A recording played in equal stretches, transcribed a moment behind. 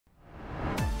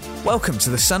Welcome to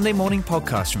the Sunday morning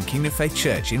podcast from Kingdom Faith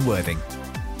Church in Worthing.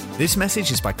 This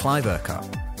message is by Clive Urquhart.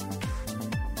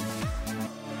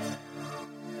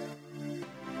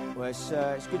 Well,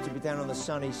 it's good to be down on the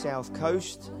sunny south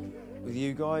coast with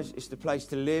you guys. It's the place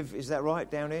to live. Is that right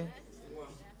down here?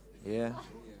 Yeah.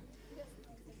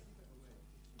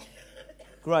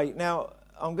 Great. Now,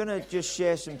 I'm going to just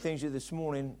share some things with you this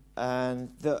morning and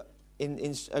that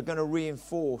are going to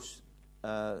reinforce,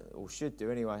 or should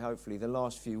do anyway, hopefully, the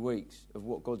last few weeks of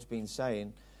what God's been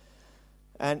saying.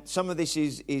 And some of this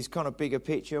is kind of bigger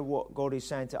picture, what God is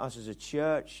saying to us as a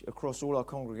church across all our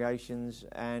congregations,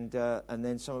 and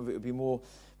then some of it will be more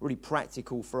really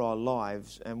practical for our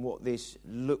lives and what this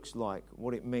looks like,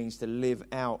 what it means to live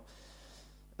out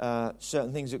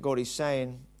certain things that God is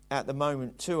saying at the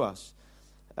moment to us.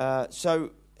 So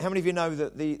how many of you know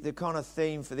that the kind of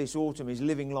theme for this autumn is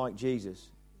living like Jesus?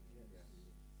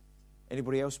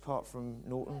 Anybody else apart from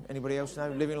Norton? Anybody else know?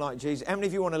 Living like Jesus. How many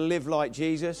of you want to live like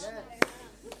Jesus?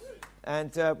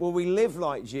 And, we live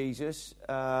like Jesus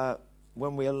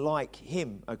when we are like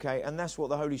him, okay? And that's what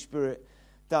the Holy Spirit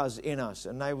does in us.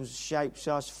 Enables, shapes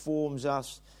us, forms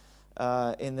us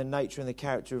in the nature and the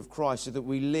character of Christ so that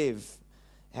we live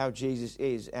how Jesus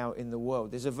is out in the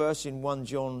world. There's a verse in 1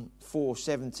 John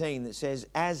 4:17 that says,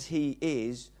 as he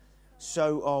is,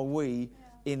 so are we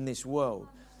in this world.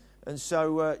 And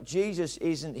so Jesus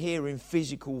isn't here in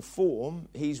physical form.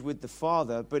 He's with the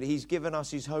Father, but he's given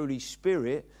us his Holy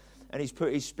Spirit, and he's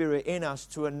put his Spirit in us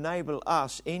to enable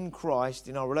us in Christ,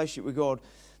 in our relationship with God,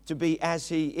 to be as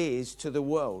he is to the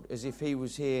world, as if he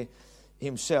was here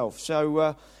himself. So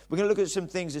we're going to look at some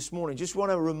things this morning. Just want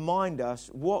to remind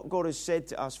us what God has said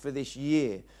to us for this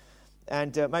year.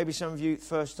 And maybe some of you,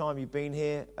 first time you've been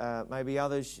here, maybe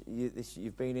others,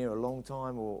 you've been here a long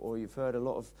time, or you've heard a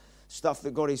lot of stuff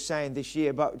that God is saying this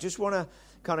year. But just want to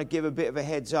kind of give a bit of a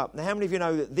heads up. Now, how many of you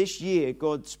know that this year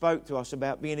God spoke to us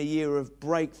about being a year of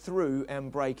breakthrough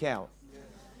and breakout? Yeah.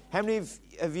 How many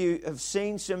of you have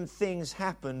seen some things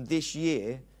happen this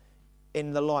year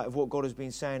in the light of what God has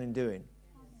been saying and doing?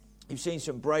 You've seen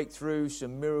some breakthroughs,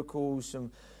 some miracles, some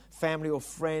family or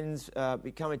friends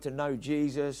becoming to know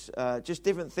Jesus, just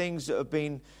different things that have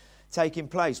been taking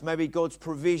place. Maybe God's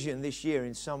provision this year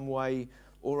in some way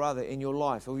or other in your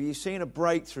life, or you've seen a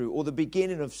breakthrough or the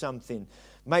beginning of something.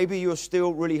 Maybe you're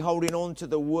still really holding on to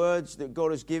the words that God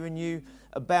has given you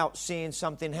about seeing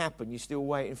something happen. You're still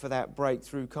waiting for that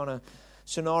breakthrough kind of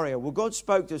scenario. Well, God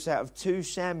spoke to us out of 2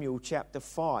 Samuel chapter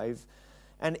 5,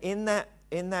 and in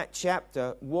that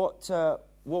chapter, what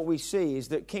we see is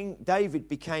that King David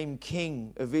became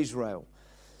king of Israel.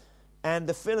 And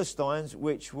the Philistines,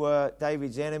 which were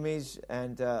David's enemies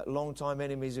and longtime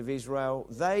enemies of Israel,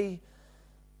 they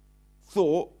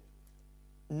thought,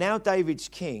 now David's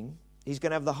king, he's going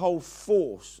to have the whole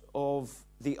force of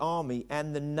the army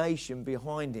and the nation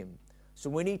behind him. So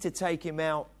we need to take him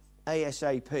out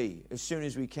ASAP, as soon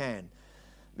as we can,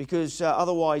 because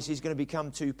otherwise he's going to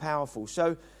become too powerful.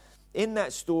 So in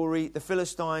that story, the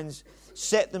Philistines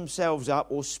set themselves up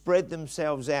or spread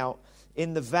themselves out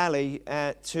in the valley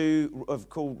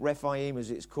called Rephaim, as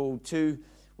it's called,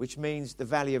 which means the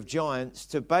Valley of Giants,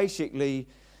 to basically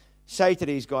say to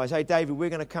these guys, hey, David, we're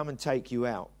going to come and take you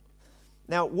out.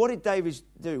 Now, what did David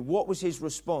do? What was his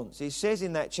response? It says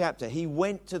in that chapter, he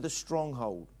went to the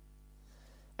stronghold.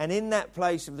 And in that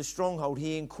place of the stronghold,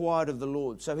 he inquired of the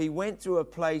Lord. So he went to a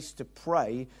place to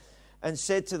pray and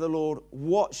said to the Lord,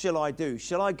 what shall I do?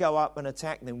 Shall I go up and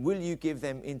attack them? Will you give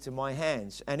them into my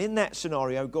hands? And in that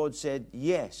scenario, God said,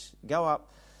 yes, go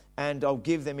up and I'll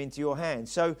give them into your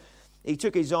hands. So he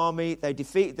took his army, they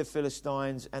defeated the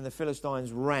Philistines, and the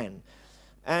Philistines ran.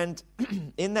 And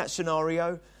in that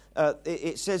scenario,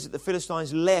 it says that the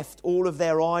Philistines left all of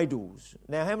their idols.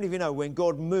 Now, how many of you know when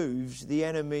God moves, the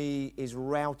enemy is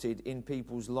routed in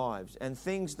people's lives, and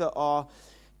things that are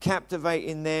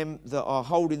captivating them, that are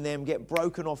holding them, get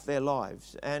broken off their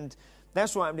lives? And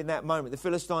that's what happened in that moment. The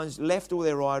Philistines left all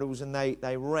their idols and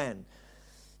they ran.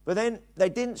 But then they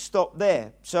didn't stop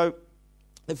there. So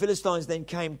the Philistines then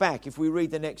came back, if we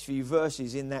read the next few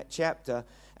verses in that chapter,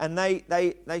 and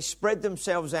they spread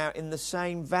themselves out in the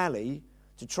same valley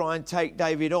to try and take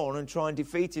David on and try and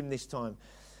defeat him this time.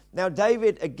 Now,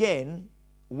 David, again,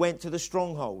 went to the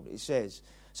stronghold, it says.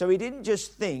 So he didn't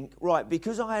just think, right,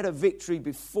 because I had a victory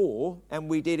before and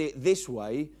we did it this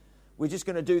way, we're just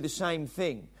going to do the same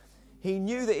thing. He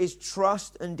knew that his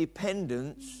trust and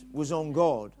dependence was on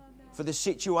God for the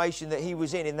situation that he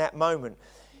was in that moment.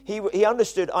 He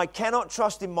understood, I cannot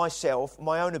trust in myself,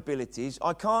 my own abilities.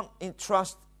 I can't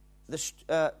trust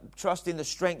in the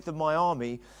strength of my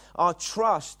army. Our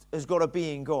trust has got to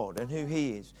be in God and who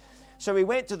he is. So he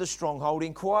went to the stronghold,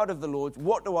 inquired of the Lord,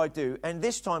 what do I do? And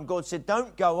this time God said,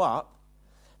 don't go up,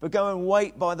 but go and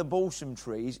wait by the balsam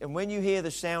trees. And when you hear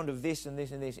the sound of this and this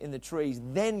and this in the trees,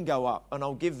 then go up and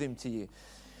I'll give them to you.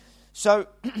 So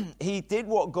he did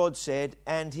what God said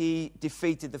and he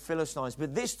defeated the Philistines.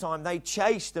 But this time they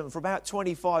chased them for about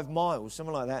 25 miles,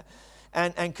 something like that,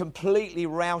 and completely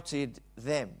routed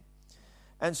them.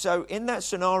 And so in that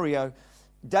scenario,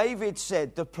 David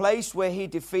said the place where he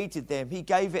defeated them, he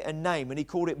gave it a name and he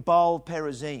called it Baal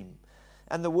Perazim.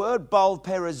 And the word Baal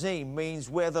Perazim means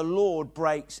where the Lord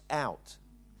breaks out.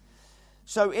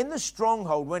 So in the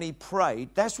stronghold when he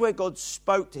prayed, that's where God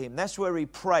spoke to him. That's where he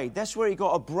prayed. That's where he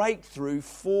got a breakthrough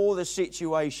for the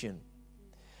situation.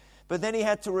 But then he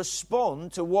had to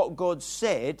respond to what God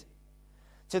said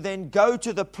to then go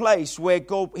to the place where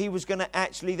he was going to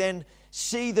actually then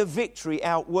see the victory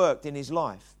outworked in his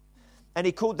life. And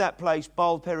he called that place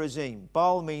Baal Perazim.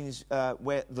 Baal means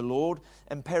where the Lord,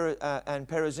 and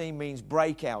Perazim means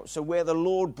breakout. So where the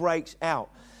Lord breaks out.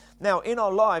 Now, in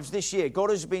our lives this year, God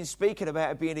has been speaking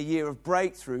about it being a year of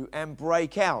breakthrough and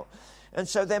breakout. And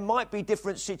so there might be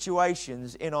different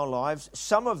situations in our lives.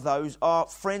 Some of those are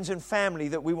friends and family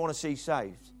that we want to see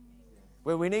saved,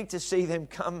 where we need to see them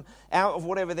come out of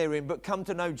whatever they're in, but come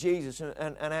to know Jesus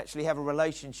and actually have a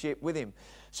relationship with him.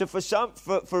 So for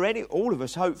all of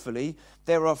us, hopefully,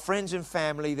 there are friends and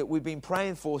family that we've been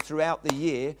praying for throughout the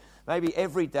year, maybe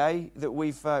every day that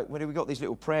we've got these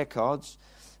little prayer cards.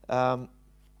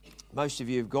 Most of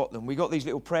you have got them. We got these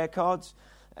little prayer cards,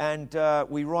 and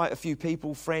we write a few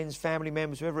people, friends, family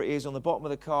members, whoever it is, on the bottom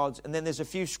of the cards, and then there's a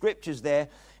few scriptures there,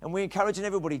 and we're encouraging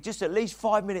everybody just at least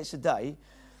 5 minutes a day.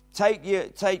 Take your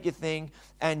thing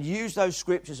and use those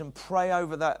scriptures and pray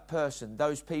over that person,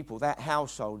 those people, that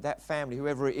household, that family,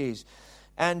 whoever it is.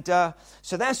 And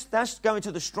so that's going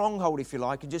to the stronghold, if you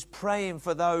like, and just praying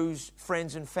for those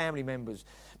friends and family members.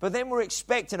 But then we're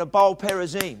expecting a Baal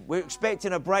Perazim. We're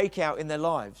expecting a breakout in their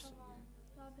lives.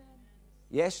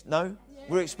 Yes? No?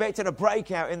 We're expecting a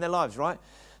breakout in their lives, right?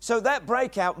 So that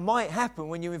breakout might happen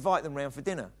when you invite them round for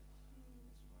dinner.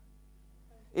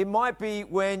 It might be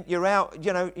when you're out,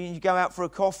 you go out for a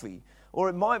coffee. Or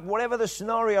it might, whatever the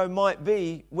scenario might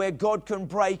be, where God can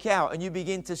break out and you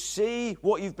begin to see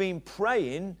what you've been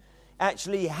praying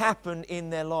actually happen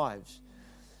in their lives.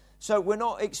 So we're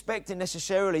not expecting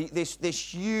necessarily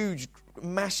this huge,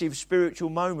 massive spiritual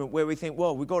moment where we think,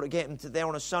 well, we've got to get them to there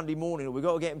on a Sunday morning, or we've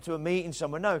got to get them to a meeting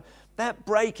somewhere. No, that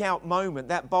breakout moment,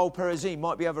 that Baal Perazim,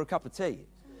 might be over a cup of tea.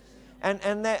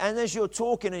 And as you're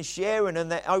talking and sharing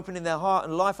and they're opening their heart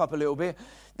and life up a little bit,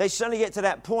 they suddenly get to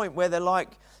that point where they're like,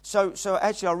 so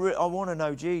actually I want to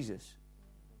know Jesus.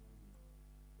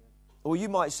 Or you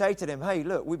might say to them, hey,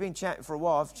 look, we've been chatting for a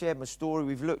while. I've shared my story.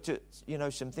 We've looked at,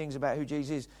 some things about who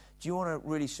Jesus is. Do you want to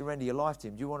really surrender your life to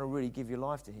him? Do you want to really give your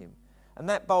life to him? And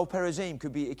that Baal Perazim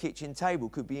could be at a kitchen table,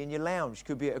 could be in your lounge,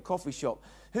 could be at a coffee shop.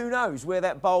 Who knows where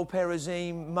that Baal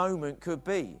Perazim moment could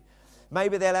be?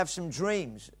 Maybe they'll have some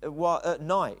dreams at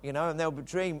night, and they'll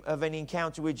dream of an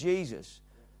encounter with Jesus.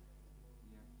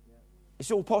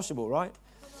 It's all possible, right?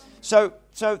 So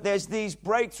there's these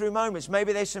breakthrough moments.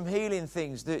 Maybe there's some healing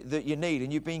things that you need,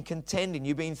 and you've been contending,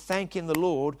 you've been thanking the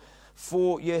Lord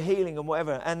for your healing and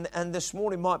whatever. And this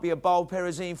morning might be a Baal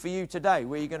Perazim for you today,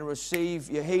 where you're going to receive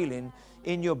your healing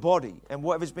in your body. And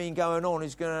whatever's been going on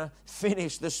is going to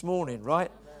finish this morning, right?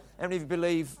 How many of you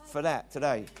believe for that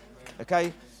today?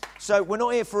 Okay? So we're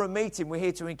not here for a meeting. We're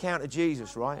here to encounter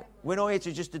Jesus, right? We're not here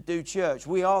to do church.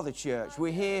 We are the church.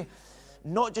 We're here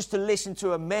not just to listen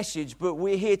to a message, but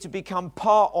we're here to become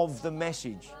part of the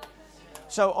message.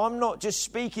 So I'm not just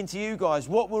speaking to you guys.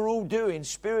 What we're all doing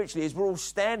spiritually is we're all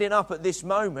standing up at this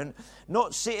moment,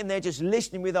 not sitting there just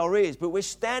listening with our ears, but we're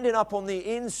standing up on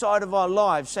the inside of our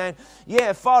lives saying,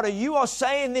 yeah, Father, you are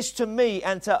saying this to me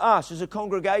and to us as a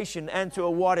congregation and to a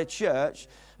wider church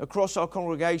across our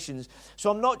congregations. So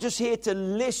I'm not just here to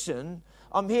listen.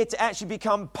 I'm here to actually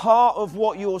become part of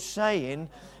what you're saying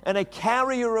and a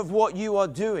carrier of what you are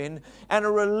doing and a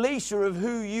releaser of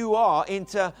who you are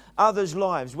into others'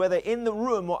 lives, whether in the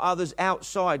room or others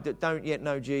outside that don't yet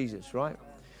know Jesus, right?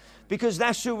 Because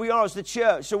that's who we are as the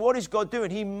church. So what is God doing?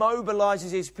 He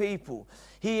mobilizes his people.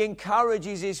 He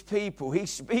encourages his people. He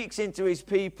speaks into his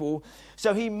people.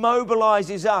 So he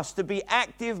mobilizes us to be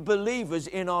active believers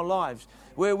in our lives,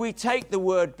 where we take the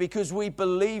word because we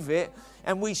believe it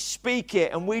and we speak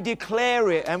it and we declare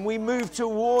it and we move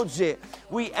towards it.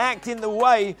 We act in the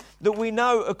way that we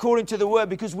know according to the word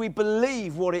because we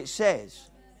believe what it says.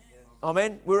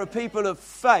 Amen. We're a people of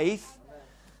faith,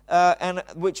 and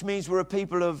which means we're a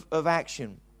people of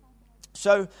action.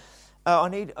 So I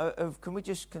need.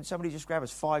 Can somebody just grab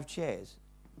us 5 chairs?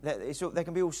 They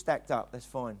can be all stacked up. That's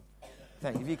fine.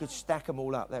 Thanks. If you could stack them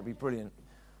all up, that'd be brilliant.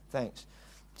 Thanks.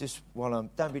 Just while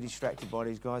don't be distracted by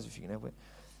these guys if you can help it.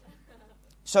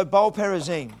 So Baal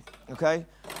Perazim, okay?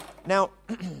 Now,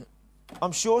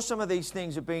 I'm sure some of these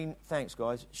things have been, thanks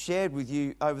guys, shared with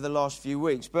you over the last few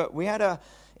weeks. But we had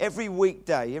every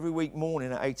week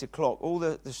morning at 8 o'clock, all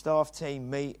the staff team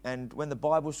meet, and when the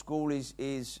Bible school is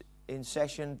in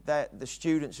session, that the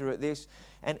students are at this,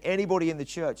 and anybody in the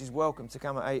church is welcome to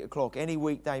come at 8 o'clock any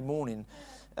weekday morning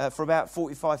for about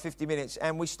 45, 50 minutes.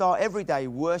 And we start every day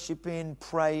worshiping,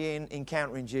 praying,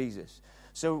 encountering Jesus.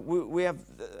 So we have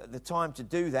the time to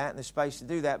do that and the space to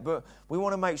do that, but we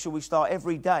want to make sure we start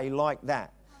every day like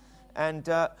that. And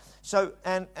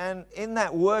and in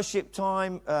that worship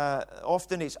time,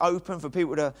 often it's open for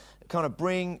people to kind of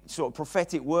bring sort of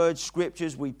prophetic words,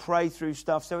 scriptures. We pray through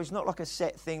stuff, so it's not like a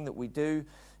set thing that we do.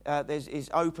 It's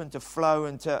open to flow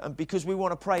and because we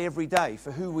want to pray every day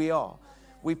for who we are.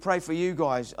 We pray for you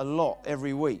guys a lot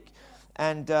every week.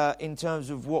 And in terms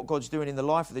of what God's doing in the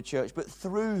life of the church, but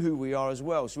through who we are as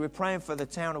well. So we're praying for the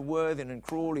town of Worthing and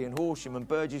Crawley and Horsham and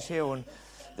Burgess Hill and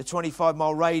the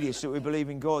 25-mile radius that we believe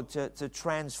in God to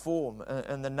transform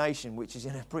and the nation, which is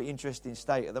in a pretty interesting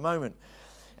state at the moment.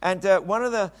 And one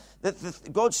of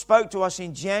God spoke to us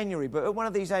in January, but at one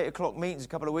of these 8 o'clock meetings a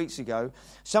couple of weeks ago,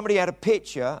 somebody had a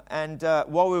picture, and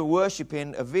while we were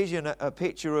worshiping, a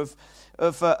picture of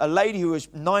a lady who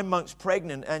was 9 months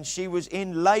pregnant, and she was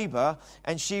in labor,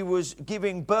 and she was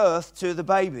giving birth to the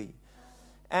baby.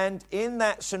 And in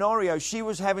that scenario, she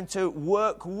was having to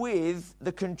work with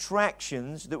the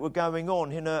contractions that were going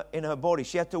on in her body.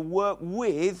 She had to work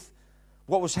with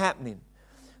what was happening.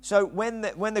 So when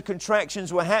the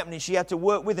contractions were happening, she had to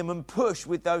work with them and push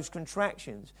with those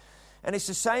contractions. And it's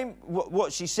the same,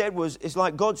 what she said was, it's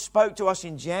like God spoke to us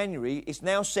in January. It's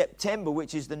now September,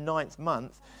 which is the 9th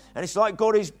month. And it's like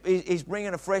God is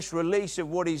bringing a fresh release of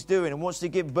what He's doing and wants to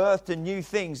give birth to new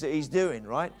things that He's doing,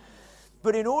 right?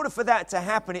 But in order for that to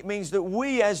happen, it means that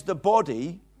we as the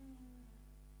body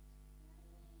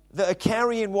that are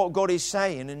carrying what God is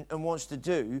saying and wants to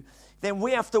do, then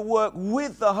we have to work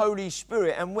with the Holy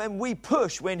Spirit. And when we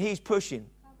push, when He's pushing.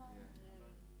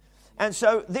 And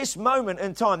so this moment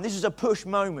in time, this is a push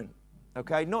moment,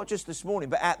 okay? Not just this morning,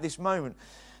 but at this moment.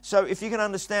 So if you can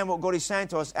understand what God is saying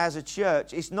to us as a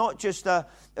church, it's not just a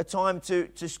time to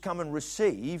just come and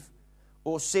receive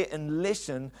or sit and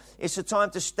listen. It's a time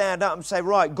to stand up and say,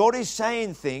 right, God is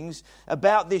saying things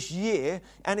about this year,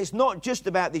 and it's not just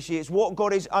about this year, it's what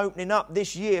God is opening up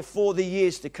this year for the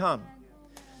years to come.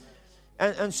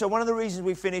 And so one of the reasons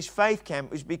we finished Faith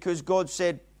Camp is because God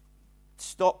said,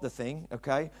 stop the thing,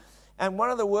 okay? And one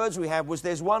of the words we had was,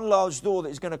 there's one large door that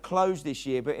is going to close this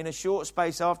year, but in a short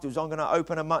space afterwards, I'm going to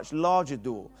open a much larger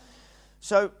door.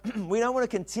 So we don't want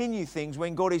to continue things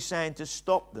when God is saying to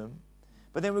stop them,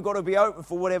 but then we've got to be open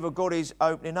for whatever God is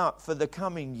opening up for the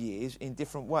coming years in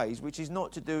different ways, which is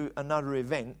not to do another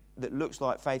event that looks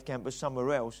like Faith Camp but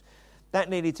somewhere else. That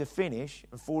needed to finish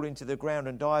and fall into the ground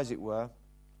and die, as it were.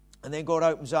 And then God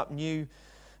opens up new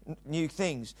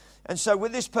things. And so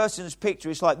with this person's picture,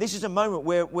 it's like this is a moment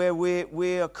where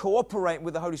we're cooperating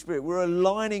with the Holy Spirit. We're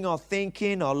aligning our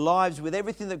thinking, our lives with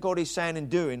everything that God is saying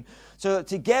and doing, so that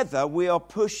together we are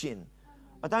pushing.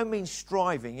 I don't mean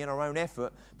striving in our own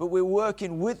effort, but we're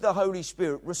working with the Holy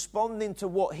Spirit, responding to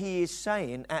what He is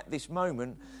saying at this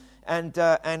moment, and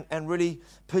really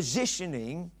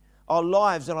positioning our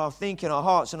lives and our thinking, our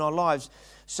hearts and our lives,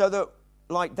 so that,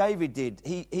 like David did,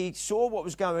 he saw what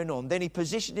was going on, then he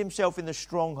positioned himself in the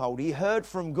stronghold, he heard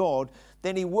from God,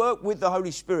 then he worked with the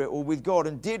Holy Spirit or with God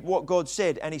and did what God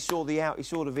said, and he saw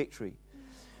the victory.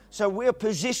 So we're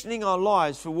positioning our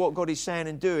lives for what God is saying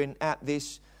and doing at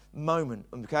this moment,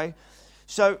 okay?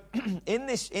 So in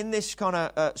this kind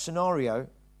of scenario,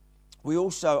 we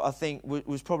also, I think,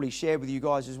 was probably shared with you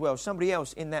guys as well. Somebody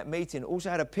else in that meeting also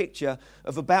had a picture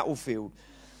of a battlefield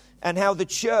and how the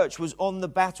church was on the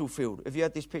battlefield. Have you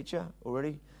had this picture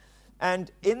already? And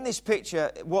in this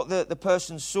picture, what the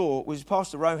person saw was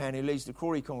Pastor Rohan, who leads the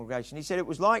Crawley congregation. He said it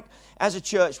was like, as a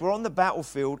church, we're on the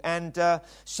battlefield, and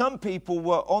some people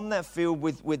were on that field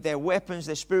with their weapons,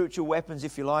 their spiritual weapons,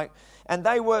 if you like, and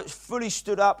they were fully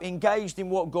stood up, engaged in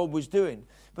what God was doing.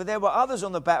 But there were others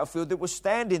on the battlefield that were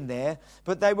standing there,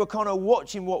 but they were kind of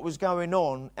watching what was going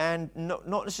on and not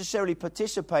necessarily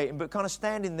participating, but kind of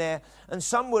standing there. And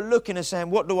some were looking and saying,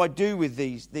 what do I do with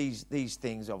these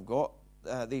things I've got?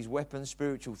 These weapons,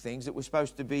 spiritual things that were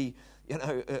supposed to be,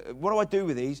 what do I do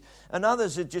with these? And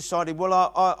others had decided,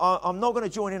 well, I'm not going to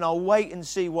join in. I'll wait and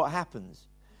see what happens.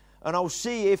 And I'll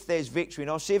see if there's victory,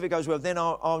 and I'll see if it goes well. Then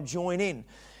I'll join in.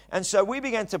 And so we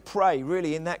began to pray,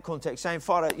 really, in that context, saying,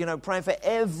 Father, praying for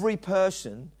every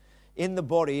person in the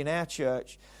body, in our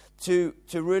church, to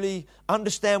really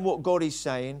understand what God is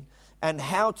saying and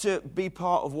how to be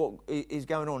part of what is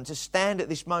going on, to stand at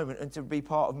this moment and to be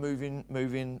part of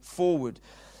moving forward.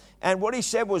 And what he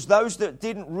said was those that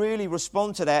didn't really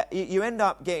respond to that, you end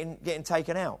up getting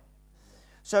taken out.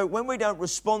 So when we don't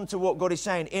respond to what God is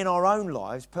saying in our own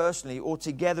lives, personally, or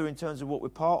together in terms of what we're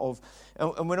part of,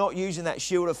 and we're not using that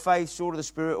shield of faith, sword of the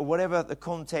Spirit, or whatever the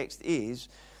context is,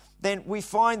 then we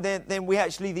find that then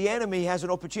the enemy has an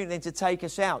opportunity then to take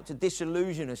us out, to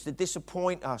disillusion us, to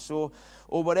disappoint us, or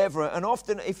whatever. And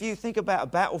often, if you think about a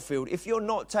battlefield, if you're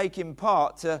not taking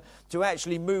part to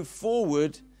actually move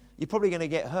forward, you're probably going to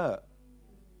get hurt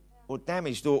or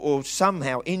damaged or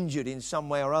somehow injured in some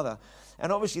way or other.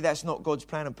 And obviously that's not God's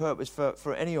plan and purpose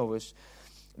for any of us.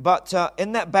 But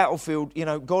in that battlefield,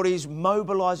 God is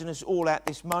mobilizing us all at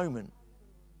this moment.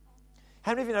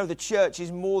 How many of you know the church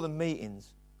is more than meetings?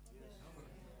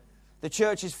 The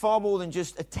church is far more than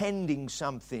just attending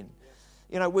something.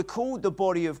 We're called the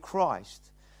body of Christ.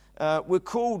 We're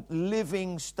called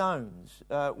living stones.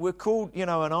 We're called, an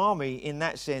army in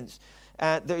that sense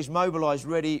that is mobilized,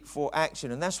 ready for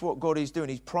action. And that's what God is doing.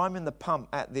 He's priming the pump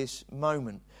at this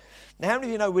moment. Now, how many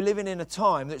of you know we're living in a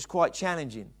time that's quite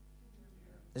challenging?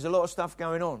 There's a lot of stuff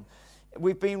going on.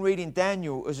 We've been reading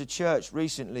Daniel as a church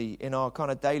recently in our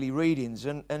kind of daily readings.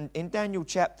 And in Daniel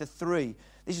chapter 3,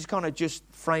 this is kind of just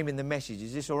framing the message.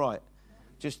 Is this all right?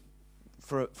 Just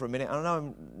for a minute. I know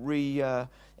I'm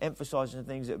re-emphasizing the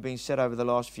things that have been said over the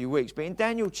last few weeks. But in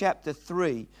Daniel chapter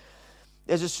 3,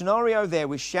 there's a scenario there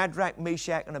with Shadrach,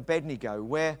 Meshach, and Abednego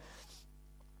where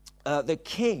the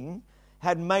king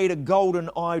had made a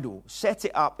golden idol, set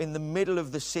it up in the middle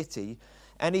of the city,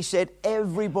 and he said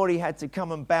everybody had to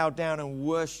come and bow down and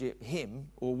worship him,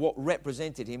 or what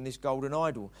represented him, this golden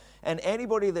idol. And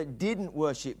anybody that didn't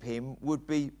worship him would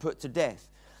be put to death.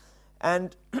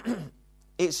 And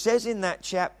it says in that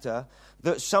chapter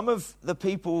that some of the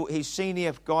people, his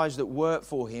senior guys that worked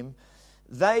for him,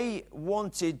 they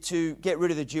wanted to get rid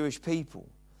of the Jewish people.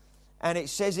 And it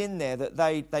says in there that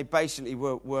they basically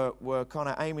were kind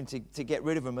of aiming to get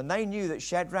rid of them. And they knew that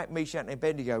Shadrach, Meshach, and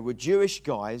Abednego were Jewish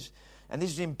guys. And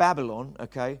this is in Babylon,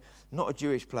 okay? Not a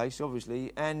Jewish place,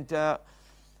 obviously. And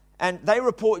they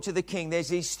reported to the king, there's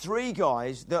these 3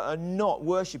 guys that are not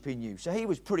worshipping you. So he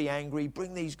was pretty angry.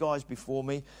 Bring these guys before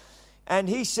me. And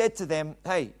he said to them,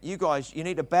 hey, you guys, you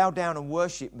need to bow down and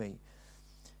worship me.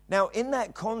 Now, in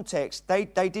that context, they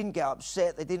didn't get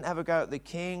upset. They didn't have a go at the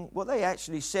king. What they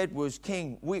actually said was,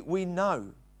 King, we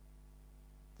know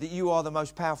that you are the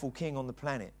most powerful king on the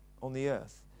planet, on the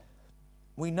earth.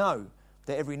 We know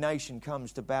that every nation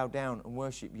comes to bow down and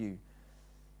worship you.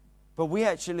 But we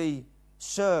actually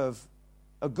serve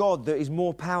a God that is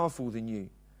more powerful than you.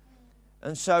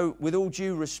 And so, with all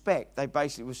due respect, they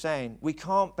basically were saying, we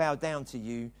can't bow down to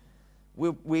you.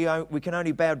 We can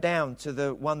only bow down to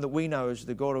the one that we know as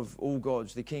the God of all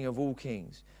gods, the King of all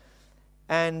kings.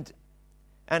 And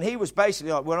he was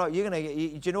basically like, well, do you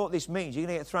know what this means? You're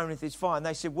going to get thrown into this fire. And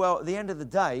they said, well, at the end of the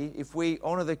day, if we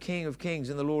honor the King of kings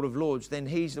and the Lord of lords, then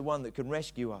he's the one that can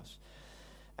rescue us.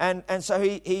 And so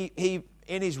he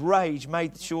in his rage,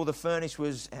 made sure the furnace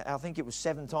was, I think it was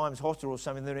 7 times hotter or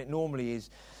something than it normally is.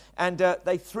 And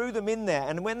they threw them in there.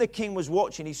 And when the king was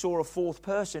watching, he saw a 4th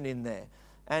person in there.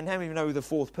 And how many of you know who the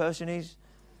 4th person is?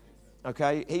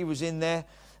 Okay, he was in there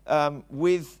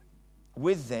with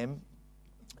them.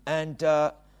 And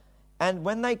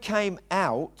when they came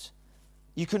out,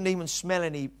 you couldn't even smell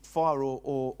any fire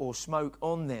or smoke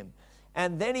on them.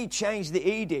 And then he changed the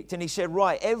edict and he said,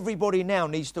 right, everybody now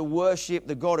needs to worship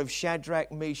the God of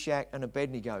Shadrach, Meshach, and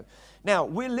Abednego. Now,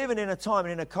 we're living in a time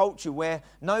and in a culture where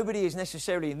nobody is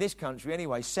necessarily, in this country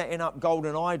anyway, setting up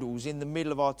golden idols in the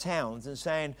middle of our towns and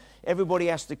saying everybody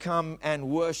has to come and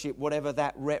worship whatever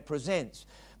that represents.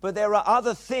 But there are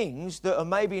other things that are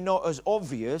maybe not as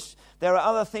obvious. There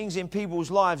are other things in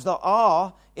people's lives that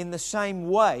are, in the same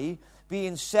way,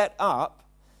 being set up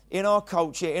in our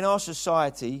culture, in our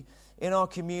society, in our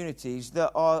communities that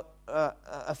are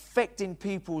affecting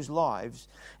people's lives.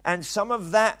 And some of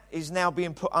that is now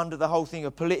being put under the whole thing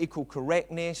of political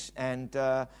correctness and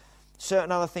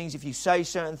certain other things. If you say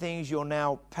certain things, you're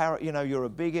now, you're a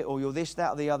bigot or you're this,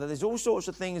 that, or the other. There's all sorts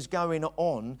of things going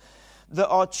on that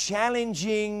are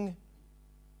challenging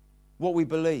what we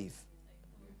believe.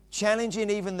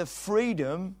 Challenging even the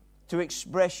freedom to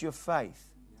express your faith.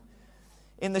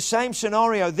 In the same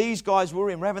scenario these guys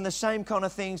were in, we're having the same kind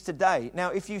of things today.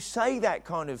 Now, if you say that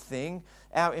kind of thing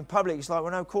out in public, it's like,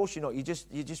 well, no, of course you're not.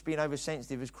 You're just being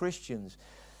oversensitive as Christians.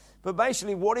 But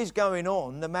basically what is going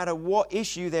on, no matter what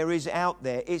issue there is out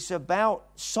there, it's about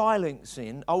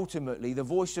silencing, ultimately, the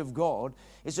voice of God.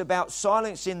 It's about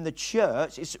silencing the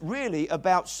church. It's really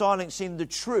about silencing the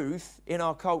truth in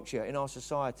our culture, in our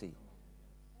society.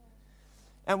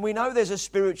 And we know there's a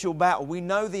spiritual battle. We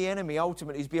know the enemy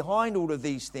ultimately is behind all of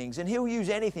these things. And he'll use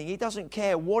anything. He doesn't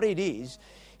care what it is.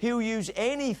 He'll use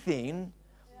anything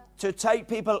to take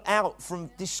people out from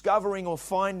discovering or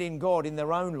finding God in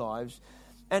their own lives.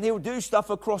 And he'll do stuff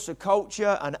across a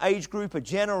culture, an age group, a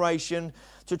generation,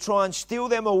 to try and steal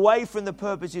them away from the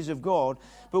purposes of God.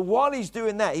 But while he's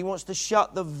doing that, he wants to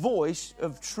shut the voice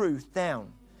of truth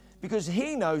down. Because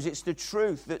he knows it's the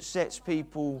truth that sets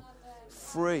people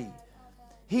free.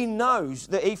 He knows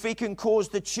that if he can cause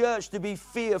the church to be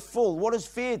fearful, what does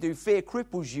fear do? Fear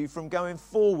cripples you from going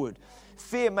forward.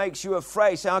 Fear makes you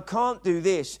afraid. Say, I can't do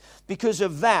this because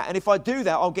of that. And if I do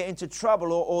that, I'll get into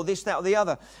trouble or this, that, or the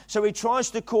other. So he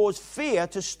tries to cause fear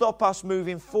to stop us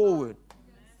moving forward.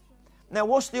 Now,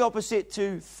 what's the opposite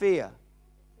to fear?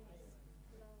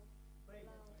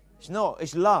 It's not.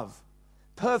 It's love.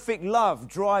 Perfect love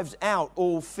drives out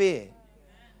all fear.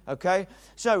 Okay?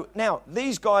 So now,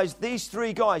 these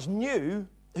three guys knew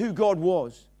who God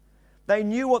was. They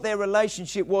knew what their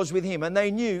relationship was with him, and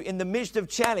they knew in the midst of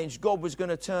challenge, God was going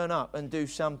to turn up and do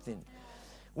something.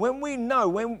 When we know,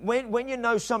 when you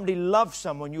know somebody loves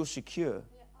someone, you're secure.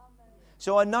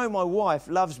 So I know my wife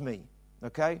loves me,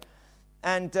 okay?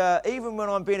 And even when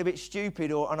I'm being a bit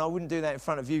stupid, and I wouldn't do that in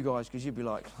front of you guys because you'd be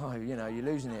like, oh, you know, you're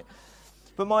losing it.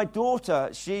 But my daughter,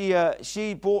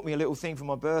 she bought me a little thing for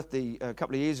my birthday a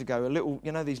couple of years ago, a little,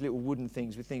 you know, these little wooden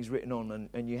things with things written on,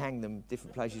 and you hang them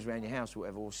different places around your house or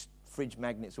whatever, or fridge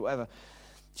magnets or whatever.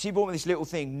 She bought me this little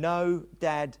thing, no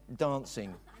dad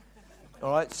dancing.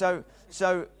 All right, so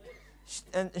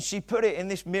and she put it in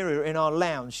this mirror in our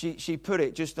lounge. She put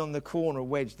it just on the corner,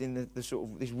 wedged in the sort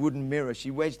of this wooden mirror.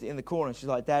 She wedged it in the corner. She's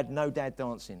like, Dad, no dad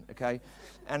dancing, okay?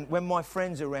 And when my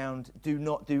friends are around, do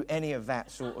not do any of that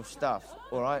sort of stuff,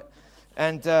 all right?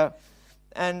 And not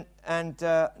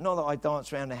that I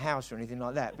dance around the house or anything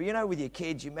like that, but you know, with your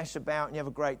kids, you mess about and you have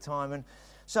a great time. And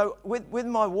so with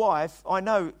my wife, I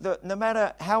know that no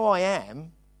matter how I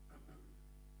am,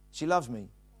 she loves me.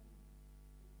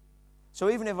 So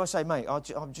even if I say, mate,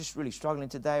 I'm just really struggling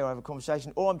today, or I have a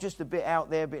conversation, or I'm just a bit out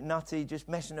there, a bit nutty, just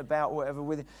messing about, whatever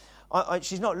with it,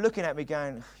 she's not looking at me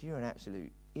going, you're an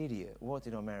absolute idiot. What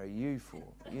did I marry you for?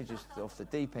 You're just off the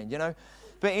deep end, you know.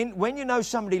 But when you know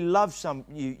somebody loves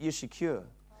you, you're secure.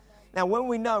 Now, when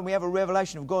we know and we have a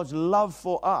revelation of God's love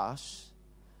for us,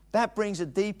 that brings a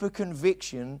deeper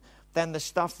conviction than the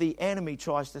stuff the enemy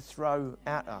tries to throw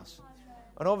at us.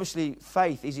 And obviously,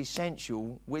 faith is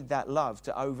essential with that love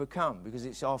to overcome, because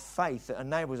it's our faith that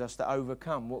enables us to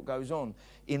overcome what goes on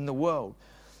in the world.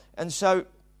 And so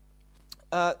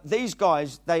these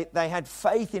guys, they had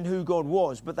faith in who God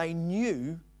was, but they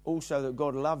knew also that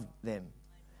God loved them.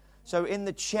 So in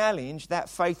the challenge, that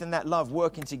faith and that love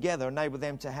working together enabled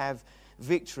them to have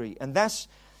victory. And that's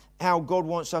how God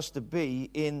wants us to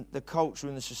be in the culture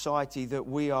and the society that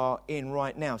we are in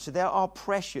right now. So there are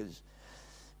pressures.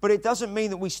 But it doesn't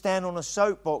mean that we stand on a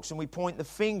soapbox and we point the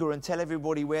finger and tell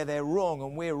everybody where they're wrong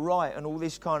and we're right and all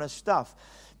this kind of stuff.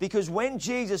 Because when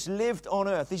Jesus lived on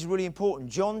earth, this is really important,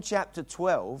 John chapter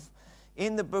 12,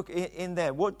 in the book, in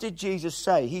there, what did Jesus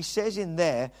say? He says in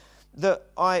there that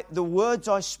the words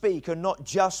I speak are not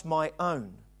just my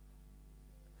own.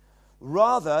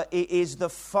 Rather, it is the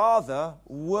Father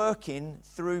working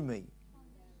through me.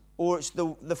 Or it's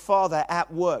the Father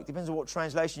at work. Depends on what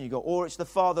translation you got. Or it's the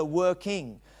Father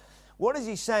working. What is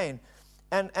he saying?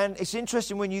 And it's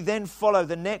interesting when you then follow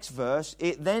the next verse.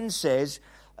 It then says,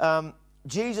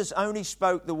 Jesus only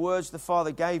spoke the words the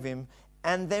Father gave him.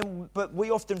 But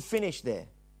we often finish there.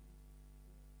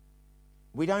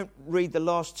 We don't read the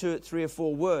last 2, 3 or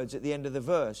 4 words at the end of the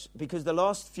verse. Because the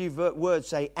last few words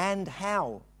say, and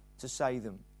how to say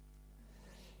them.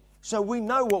 So we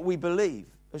know what we believe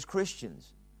as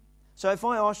Christians. So if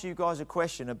I ask you guys a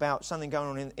question about something going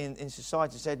on in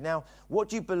society, said, now, what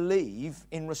do you believe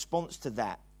in response to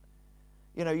that?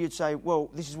 You know, you'd say,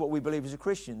 well, this is what we believe as a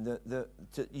Christian, that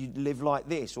you live like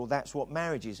this, or that's what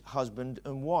marriage is, husband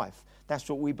and wife. That's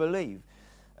what we believe.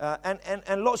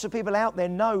 And lots of people out there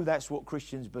know that's what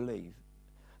Christians believe.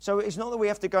 So it's not that we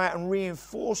have to go out and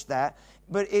reinforce that,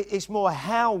 but it's more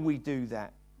how we do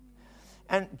that.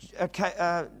 And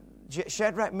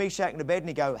Shadrach, Meshach, and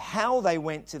Abednego, how they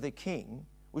went to the king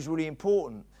was really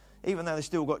important. Even though they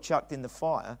still got chucked in the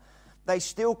fire, they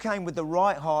still came with the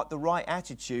right heart, the right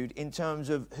attitude in terms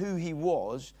of who he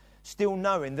was, still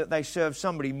knowing that they served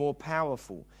somebody more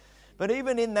powerful. But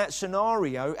even in that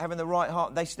scenario, having the right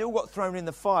heart, they still got thrown in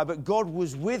the fire, but God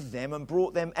was with them and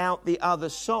brought them out the other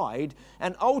side.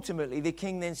 And ultimately, the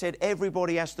king then said,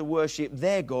 everybody has to worship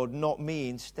their God, not me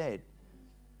instead.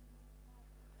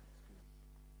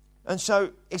 And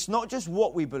so it's not just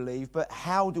what we believe, but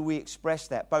how do we express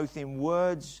that, both in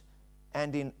words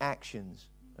and in actions,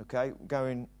 okay,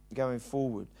 going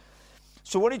forward.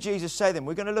 So what did Jesus say then?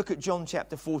 We're going to look at John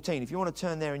chapter 14. If you want to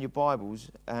turn there in your Bibles,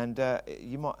 and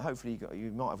you might have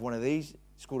one of these.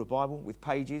 It's called a Bible with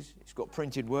pages. It's got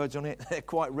printed words on it. They're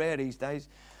quite rare these days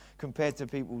compared to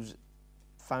people's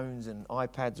phones and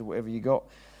iPads or whatever you got.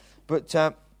 But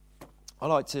I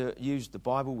like to use the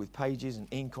Bible with pages and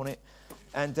ink on it.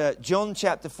 And John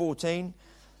chapter 14,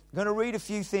 I'm going to read a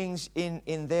few things in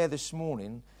there this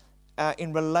morning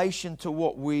in relation to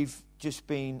what we've just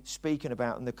been speaking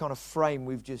about and the kind of frame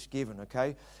we've just given,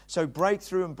 okay? So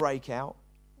breakthrough and breakout.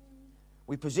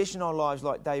 We position our lives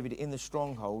like David in the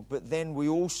stronghold, but then we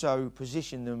also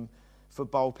position them for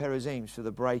Baal Perazim, for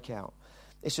the breakout.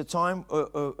 It's a time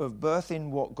of birthing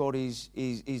what God is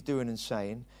doing and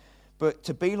saying. But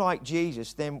to be like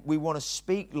Jesus, then we want to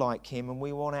speak like him and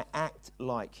we want to act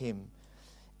like him.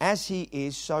 As he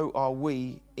is, so are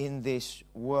we in this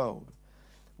world.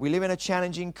 We live in a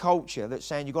challenging culture that's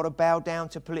saying you've got to bow down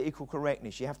to political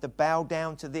correctness. You have to bow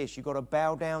down to this. You've got to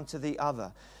bow down to the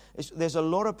other. There's a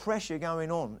lot of pressure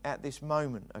going on at this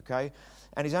moment, okay?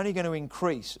 And it's only going to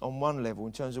increase on one level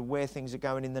in terms of where things are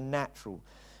going in the natural.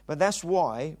 But that's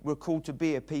why we're called to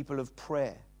be a people of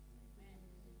prayer.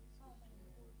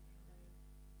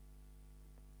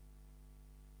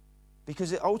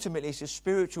 Because ultimately it's a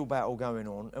spiritual battle going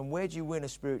on. And where do you win a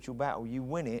spiritual battle? You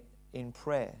win it in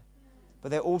prayer. But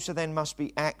there also then must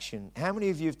be action. How many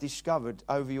of you have discovered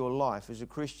over your life as a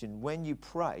Christian, when you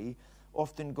pray,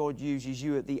 often God uses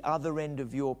you at the other end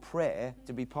of your prayer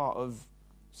to be part of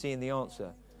seeing the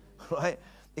answer, right?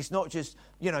 It's not just,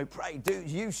 pray,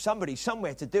 use somebody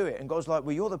somewhere to do it. And God's like,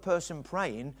 well, you're the person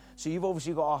praying, so you've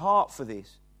obviously got a heart for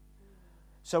this.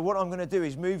 So what I'm going to do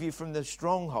is move you from the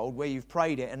stronghold where you've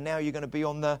prayed it, and now you're going to be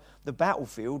on the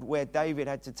battlefield where David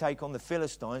had to take on the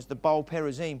Philistines, the Baal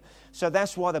Perazim. So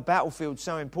that's why the battlefield's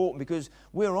so important, because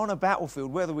we're on a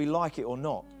battlefield whether we like it or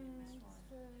not.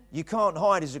 You can't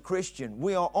hide as a Christian.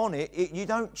 We are on it. You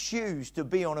don't choose to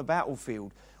be on a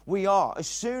battlefield. We are. As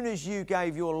soon as you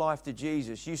gave your life to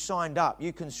Jesus, you signed up,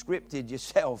 you conscripted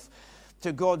yourself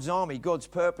to God's army, God's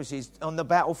purposes on the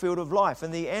battlefield of life.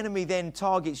 And the enemy then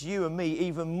targets you and me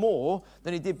even more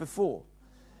than he did before.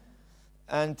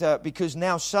 And because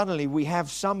now suddenly we have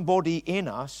somebody in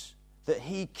us that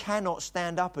he cannot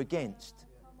stand up against.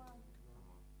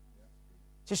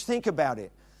 Just think about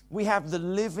it. We have the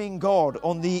living God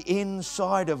on the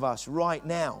inside of us right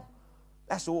now.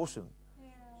 That's awesome.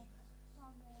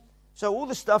 So all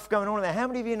the stuff going on in there, how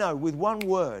many of you know with one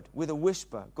word, with a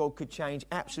whisper, God could change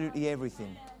absolutely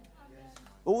everything?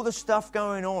 All the stuff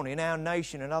going on in our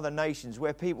nation and other nations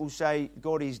where people say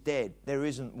God is dead, there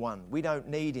isn't one. We don't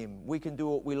need him. We can do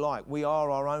what we like. We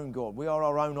are our own God. We are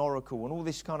our own oracle and all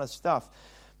this kind of stuff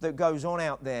that goes on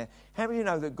out there. How many of you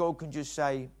know that God can just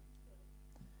say,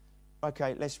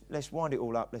 okay, let's wind it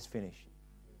all up, let's finish.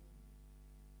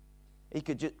 He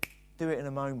could just do it in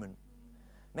a moment.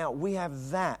 Now, we have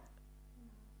that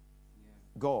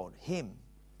God, him,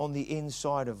 on the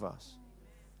inside of us.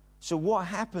 So what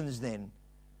happens then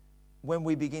when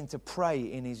we begin to pray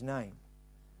in his name?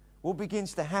 What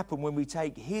begins to happen when we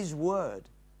take his word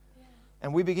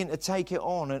and we begin to take it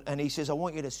on and he says, I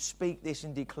want you to speak this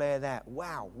and declare that.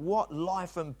 Wow, what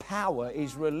life and power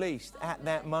is released at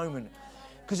that moment.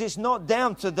 Because it's not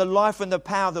down to the life and the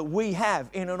power that we have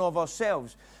in and of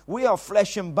ourselves. We are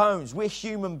flesh and bones. We're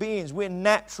human beings. We're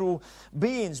natural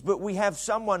beings. But we have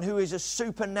someone who is a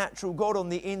supernatural God on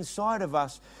the inside of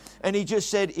us. And he just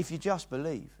said, if you just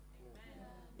believe.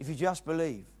 If you just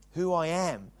believe who I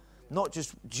am. Not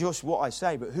just what I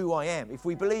say, but who I am. If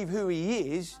we believe who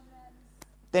he is,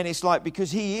 then it's like,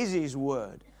 because he is his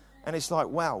word. And it's like,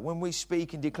 wow, when we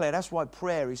speak and declare, that's why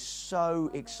prayer is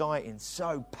so exciting,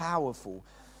 so powerful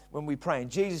when we pray. And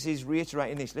Jesus is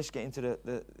reiterating this. Let's get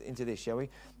into this, shall we?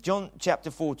 John chapter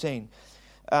 14,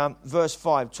 verse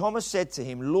 5. Thomas said to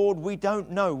him, Lord, we don't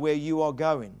know where you are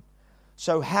going,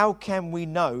 so how can we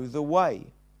know the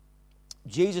way?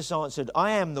 Jesus answered,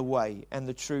 I am the way and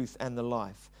the truth and the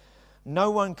life.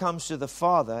 No one comes to the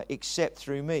Father except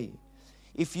through me.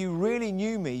 If you really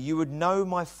knew me, you would know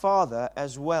my Father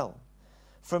as well.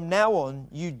 From now on,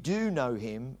 you do know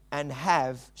him and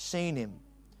have seen him.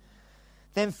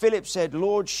 Then Philip said,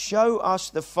 Lord, show us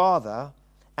the Father,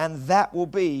 and that will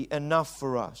be enough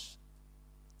for us.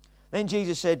 Then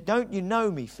Jesus said, don't you know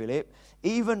me, Philip,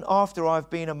 even after I've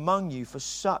been among you for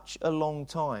such a long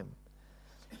time?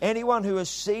 Anyone who has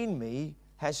seen me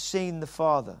has seen the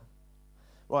Father.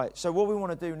 Right, so what we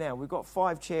want to do now, we've got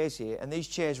 5 chairs here, and these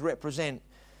chairs represent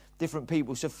different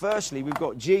people. So firstly, we've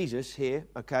got Jesus here,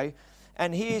 okay?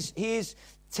 And he is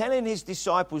telling his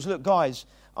disciples, look, guys,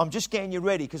 I'm just getting you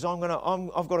ready because I've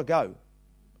got to go.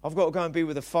 I've got to go and be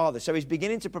with the Father. So he's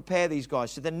beginning to prepare these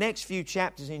guys. So the next few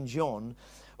chapters in John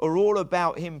are all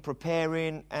about him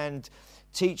preparing and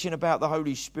teaching about the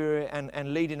Holy Spirit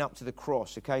and leading up to the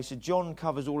cross, okay? So John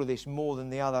covers all of this more than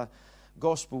the other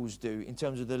Gospels do in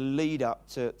terms of the lead up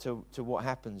to what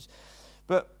happens.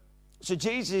 But so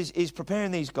Jesus is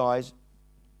preparing these guys,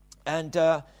 and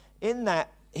in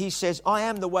that he says, I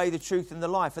am the way, the truth, and the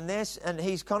life. And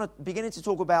he's kind of beginning to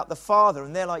talk about the Father,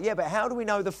 and they're like, yeah, but how do we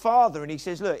know the Father? And he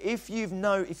says, look, if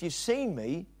you've seen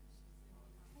me,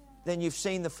 then you've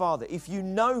seen the Father. If you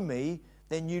know me,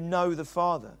 then you know the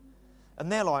Father.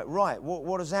 And they're like, right,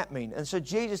 what does that mean? And so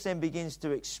Jesus then begins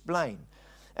to explain.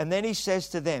 And then he says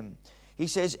to them, he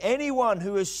says, anyone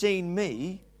who has seen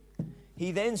me,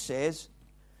 he then says,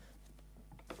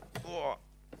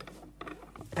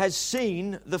 has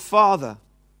seen the Father.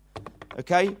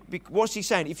 Okay? What's he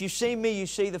saying? If you see me, you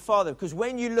see the Father. Because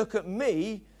when you look at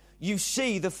me, you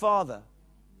see the Father.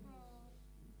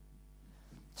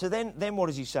 So then what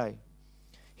does he say?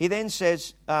 He then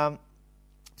says,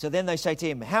 so then they say to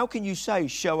him, how can you say,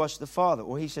 show us the Father?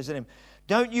 Or he says to them,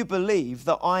 don't you believe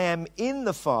that I am in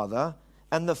the Father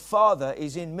and the Father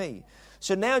is in me?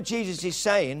 So now Jesus is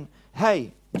saying,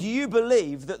 hey, do you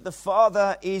believe that the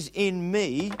Father is in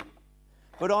me,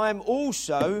 but I am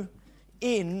also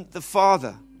in the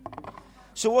Father?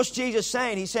 So what's Jesus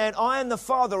saying? He's saying, I and the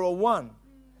Father are one.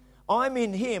 I'm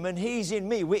in him and he's in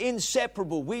me. We're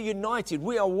inseparable. We're united.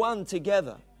 We are one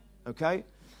together. Okay?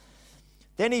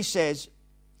 Then he says,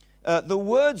 the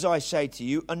words I say to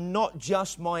you are not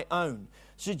just my own.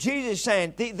 So Jesus is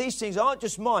saying, these things aren't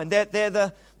just mine. They're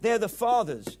the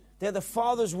Father's. They're the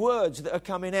Father's words that are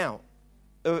coming out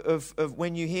of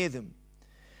when you hear them.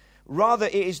 Rather,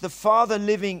 it is the Father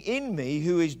living in me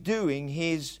who is doing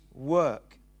his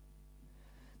work.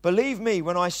 Believe me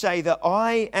when I say that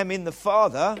I am in the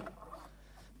Father,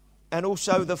 and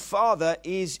also the Father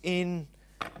is in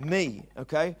me.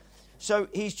 Okay? So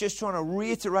he's just trying to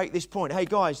reiterate this point. Hey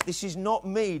guys, this is not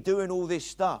me doing all this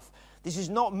stuff. This is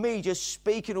not me just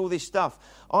speaking all this stuff.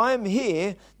 I am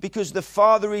here because the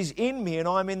Father is in me and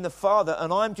I'm in the Father,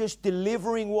 and I'm just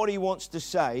delivering what he wants to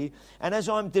say. And as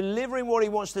I'm delivering what he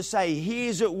wants to say, he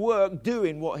is at work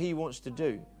doing what he wants to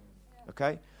do.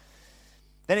 Okay?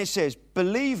 Then it says,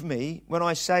 believe me when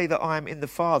I say that I am in the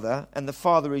Father and the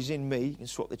Father is in me. You can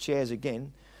swap the chairs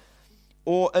again.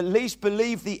 Or at least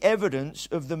believe the evidence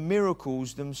of the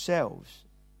miracles themselves.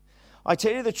 I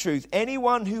tell you the truth,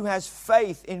 anyone who has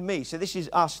faith in me, so this is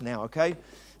us now, okay?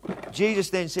 Jesus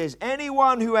then says,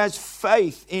 anyone who has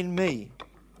faith in me.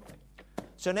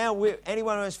 So now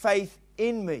anyone who has faith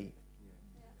in me.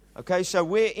 Okay, so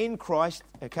we're in Christ,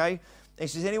 okay? He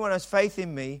says, anyone who has faith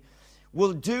in me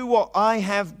will do what I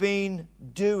have been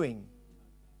doing.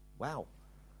 Wow.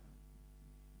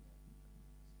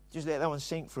 Just let that one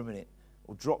sink for a minute,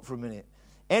 or drop for a minute.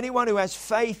 Anyone who has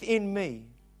faith in me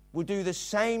will do the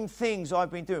same things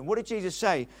I've been doing. What did Jesus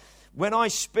say? When I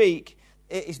speak,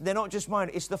 they're not just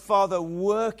mine, it's the Father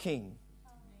working.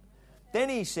 Then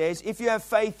he says, if you have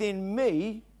faith in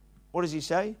me, what does he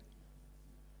say?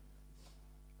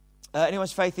 Anyone who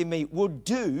has faith in me will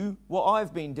do what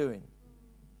I've been doing.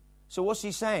 So what's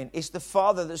he saying? It's the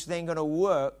Father that's then going to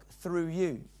work through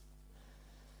you.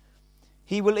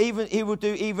 He will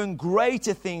do even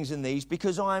greater things than these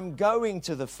because I am going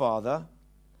to the Father.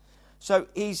 So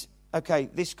this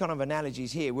kind of analogy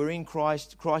is here. We're in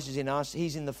Christ, Christ is in us,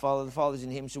 he's in the Father's in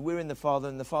him, so we're in the Father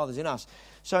and the Father's in us.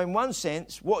 So in one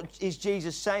sense, what is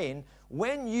Jesus saying?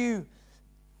 When you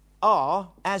are,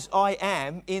 as I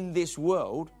am, in this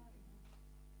world,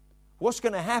 what's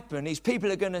going to happen is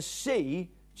people are going to see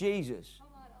Jesus.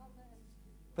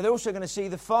 But they're also going to see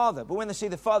the Father. But when they see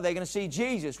the Father, they're going to see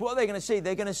Jesus. What are they going to see?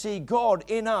 They're going to see God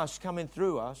in us, coming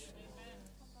through us.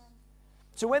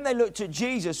 So when they looked at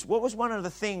Jesus, what was one of the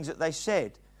things that they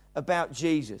said about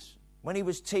Jesus when he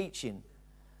was teaching?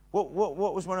 What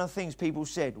was one of the things people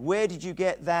said? Where did you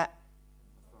get that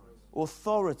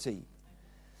authority?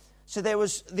 So there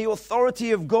was the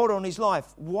authority of God on his life.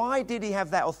 Why did he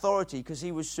have that authority? Because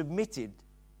he was submitted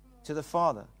to the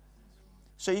Father.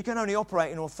 So you can only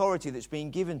operate in authority that's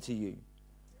been given to you.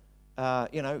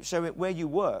 So where you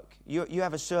work, you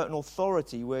have a certain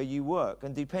authority where you work.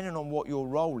 And depending on what your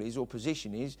role is or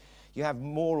position is, you have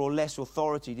more or less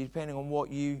authority depending on what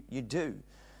you do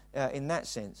in that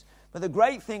sense. But the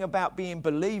great thing about being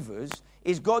believers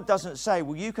is God doesn't say,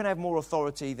 well, you can have more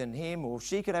authority than him, or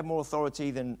she can have more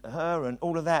authority than her, and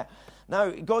all of that.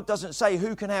 No, God doesn't say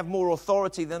who can have more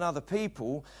authority than other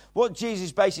people. What Jesus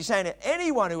is basically saying is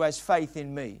anyone who has faith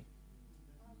in me,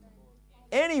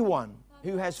 anyone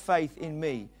who has faith in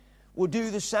me will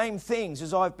do the same things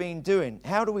as I've been doing.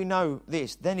 How do we know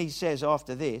this? Then he says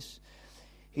after this,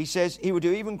 he says he will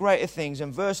do even greater things.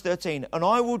 In verse 13, and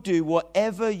I will do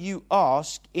whatever you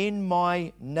ask in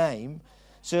my name,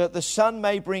 so that the Son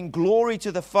may bring glory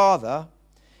to the Father,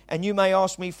 and you may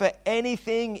ask me for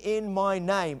anything in my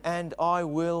name, and I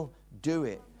will do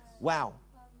it. Wow.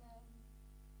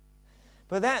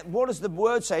 But that, what does the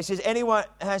word say? It says, anyone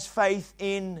has faith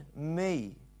in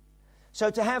me. So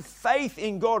to have faith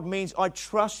in God means I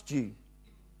trust you.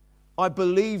 I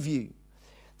believe you.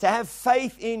 To have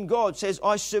faith in God says,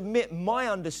 I submit my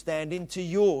understanding to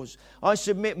yours. I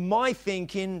submit my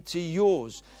thinking to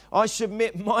yours. I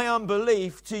submit my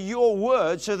unbelief to your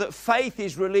word, so that faith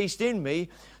is released in me,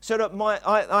 so that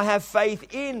I have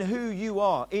faith in who you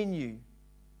are, in you.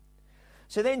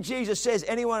 So then Jesus says,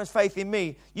 anyone has faith in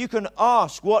me, you can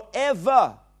ask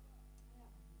whatever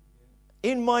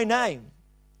in my name,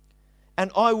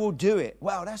 and I will do it.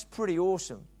 Wow, that's pretty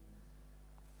awesome.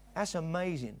 That's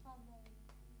amazing.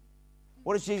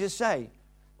 What does Jesus say?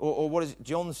 Or what does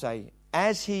John say?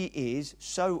 As he is,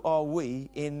 so are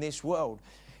we in this world.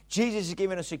 Jesus is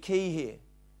giving us a key here.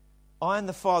 I and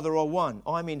the Father are one.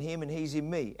 I'm in him and he's in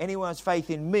me. Anyone who has faith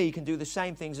in me can do the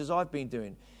same things as I've been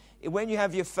doing. When you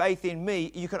have your faith in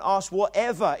me, you can ask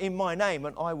whatever in my name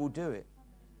and I will do it.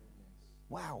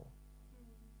 Wow.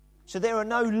 So there are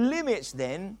no limits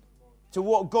then to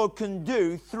what God can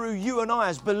do through you and I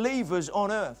as believers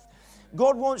on earth.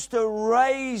 God wants to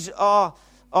raise our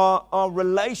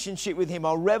relationship with him,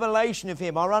 our revelation of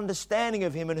him, our understanding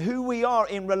of him, and who we are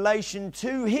in relation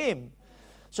to him,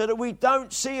 so that we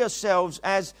don't see ourselves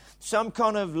as some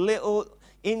kind of little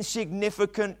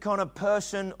insignificant kind of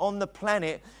person on the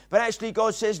planet. But actually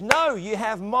God says, no, you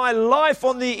have my life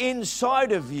on the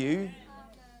inside of you.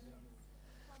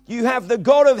 You have the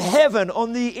God of heaven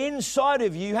on the inside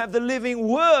of you. You have the living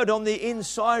word on the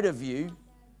inside of you.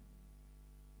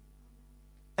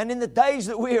 And in the days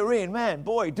that we are in, man,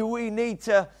 boy, do we need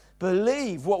to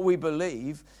believe what we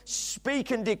believe, speak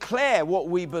and declare what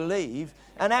we believe,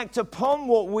 and act upon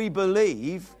what we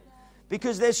believe,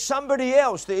 because there's somebody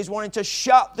else that is wanting to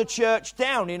shut the church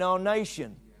down in our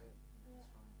nation.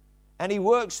 And he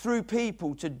works through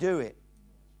people to do it.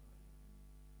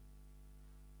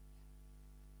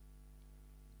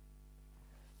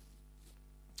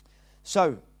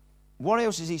 So, what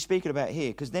else is he speaking about here?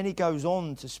 Because then he goes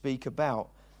on to speak about,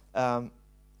 I'm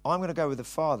going to go with the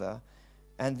Father,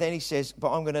 and then he says,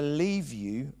 but I'm going to leave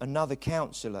you another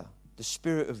counselor, the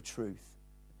Spirit of truth.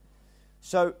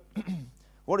 So,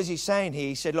 what is he saying here?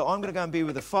 He said, look, I'm going to go and be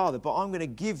with the Father, but I'm going to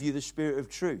give you the Spirit of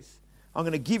truth. I'm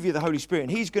going to give you the Holy Spirit,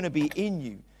 and he's going to be in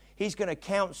you. He's going to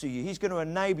counsel you. He's going to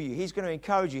enable you. He's going to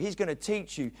encourage you. He's going to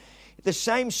teach you. The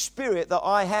same Spirit that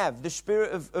I have, the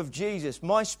Spirit of Jesus,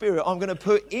 my Spirit, I'm going to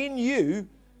put in you.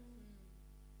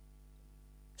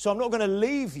 So I'm not going to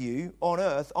leave you on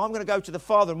earth. I'm going to go to the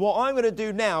Father. And what I'm going to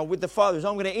do now with the Father is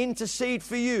I'm going to intercede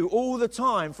for you all the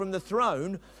time from the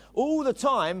throne, all the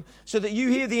time, so that you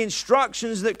hear the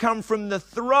instructions that come from the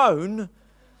throne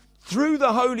through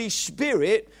the Holy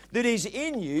Spirit that is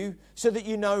in you, so that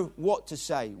you know what to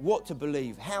say, what to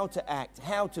believe, how to act,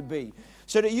 how to be.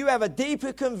 So that you have a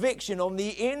deeper conviction on the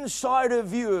inside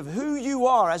of you of who you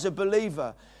are as a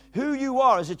believer, who you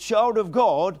are as a child of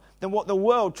God, than what the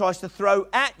world tries to throw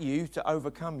at you to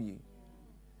overcome you.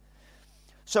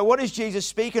 So what is Jesus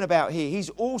speaking about here?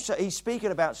 He's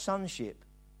speaking about sonship.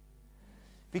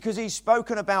 Because he's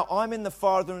spoken about, I'm in the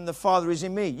Father and the Father is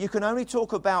in me. You can only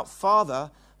talk about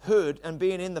fatherhood and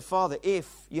being in the Father if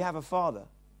you have a father.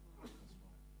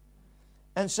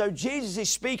 And so Jesus is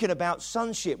speaking about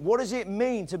sonship. What does it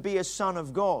mean to be a son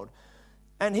of God?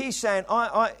 And he's saying,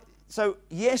 so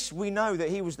yes, we know that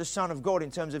he was the Son of God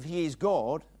in terms of he is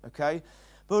God, okay?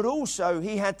 But also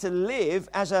he had to live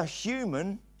as a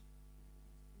human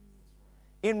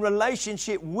in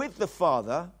relationship with the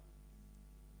Father,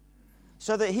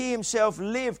 so that he himself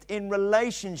lived in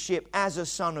relationship as a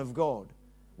son of God,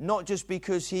 not just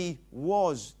because he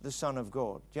was the Son of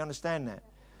God. Do you understand that?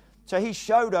 So he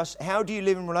showed us, how do you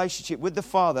live in relationship with the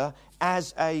Father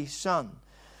as a son?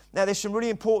 Now there's some really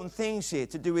important things here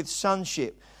to do with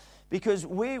sonship, because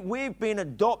we've been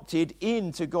adopted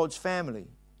into God's family.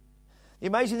 The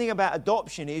amazing thing about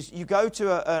adoption is you go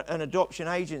to an adoption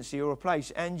agency or a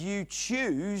place and you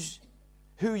choose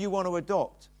who you want to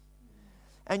adopt.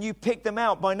 And you pick them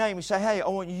out by name. You say, hey,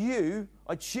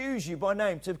 I choose you by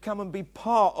name to come and be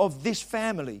part of this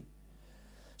family.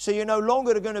 So you're no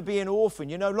longer going to be an orphan.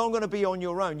 You're no longer going to be on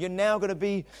your own. You're now going to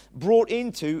be brought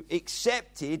into,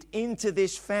 accepted into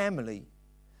this family.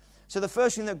 So the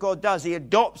first thing that God does, He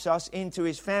adopts us into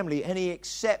His family and He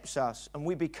accepts us and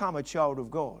we become a child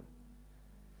of God.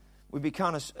 We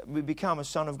become a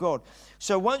son of God.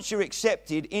 So once you're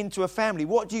accepted into a family,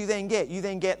 what do you then get? You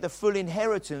then get the full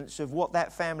inheritance of what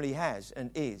that family has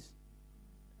and is.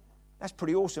 That's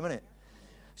pretty awesome, isn't it?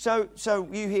 So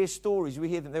you hear stories. We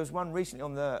hear that there was one recently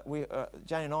on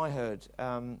Jane and I heard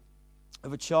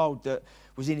of a child that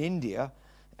was in India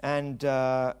and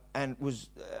was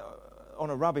on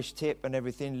a rubbish tip and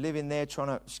everything, living there trying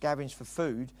to scavenge for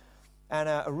food. And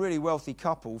a really wealthy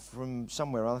couple from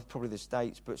somewhere, probably the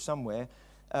States, but somewhere,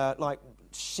 like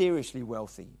seriously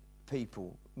wealthy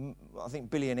people, I think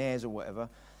billionaires or whatever.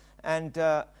 And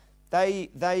I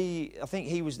think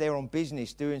he was there on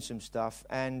business doing some stuff,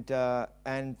 and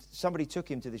somebody took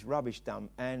him to this rubbish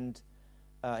dump, and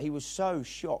he was so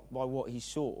shocked by what he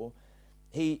saw,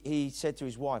 he said to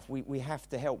his wife, we have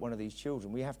to help one of these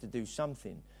children, we have to do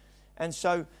something. And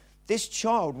so this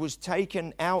child was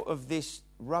taken out of this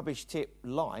rubbish tip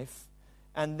life,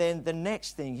 and then the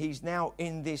next thing, he's now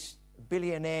in this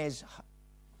billionaire's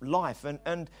life.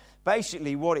 And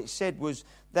basically what it said was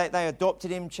that they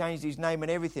adopted him, changed his name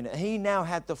and everything. He now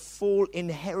had the full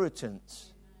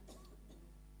inheritance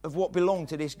of what belonged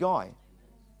to this guy.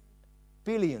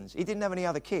 Billions. He didn't have any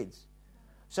other kids.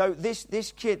 So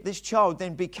this child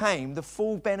then became the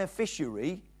full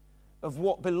beneficiary of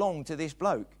what belonged to this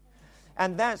bloke.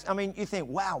 And you think,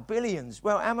 wow, billions.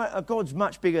 Well, God's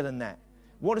much bigger than that.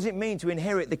 What does it mean to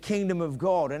inherit the kingdom of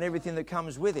God and everything that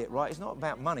comes with it, right? It's not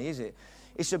about money, is it?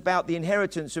 It's about the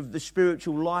inheritance of the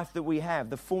spiritual life that we have,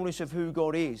 the fullness of who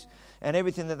God is, and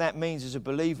everything that means as a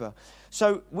believer.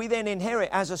 So we then inherit,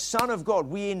 as a son of God,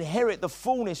 we inherit the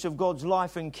fullness of God's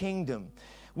life and kingdom.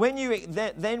 When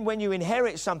you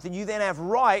inherit something, you then have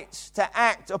rights to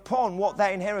act upon what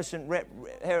that inheritance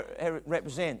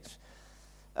represents.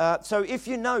 So if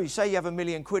say you have £1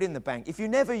 million in the bank, if you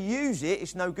never use it,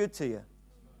 it's no good to you.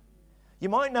 You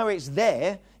might know it's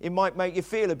there. It might make you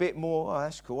feel a bit more, oh,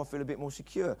 that's cool, I feel a bit more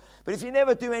secure. But if you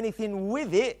never do anything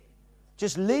with it,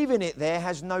 just leaving it there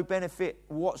has no benefit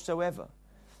whatsoever.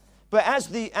 But as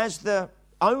the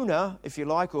owner, if you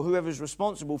like, or whoever's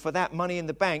responsible for that money in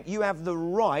the bank, you have the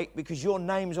right, because your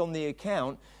name's on the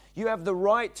account, you have the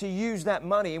right to use that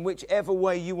money in whichever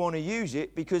way you want to use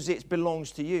it, because it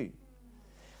belongs to you.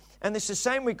 And it's the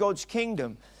same with God's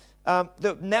kingdom.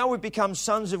 That now we've become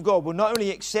sons of God. We're not only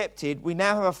accepted, we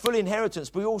now have a full inheritance,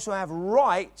 but we also have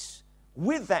rights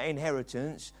with that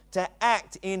inheritance to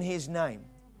act in His name.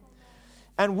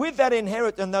 And with that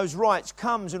inheritance and those rights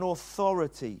comes an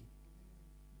authority.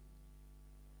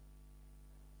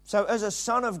 So as a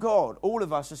son of God, all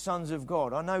of us are sons of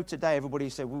God. I know today everybody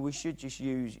said, well, we should just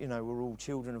use, we're all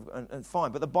children of, and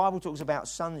fine. But the Bible talks about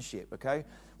sonship, okay?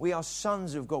 We are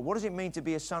sons of God. What does it mean to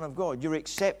be a son of God? You're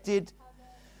accepted.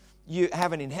 You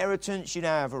have an inheritance. You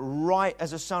now have a right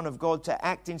as a son of God to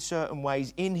act in certain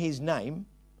ways in His name.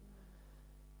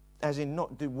 As in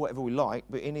not do whatever we like,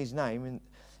 but in His name.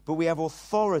 But we have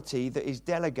authority that is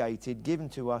delegated, given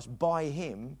to us by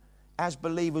Him as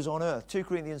believers on earth. 2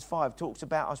 Corinthians 5 talks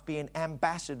about us being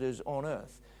ambassadors on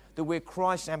earth. That we're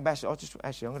Christ's ambassadors.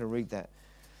 I'm going to read that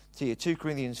to you. 2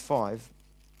 Corinthians 5.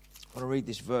 I want to read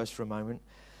this verse for a moment.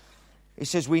 It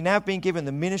says, we now have been given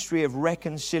the ministry of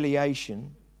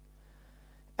reconciliation,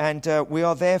 and we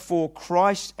are therefore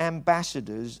Christ's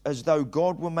ambassadors, as though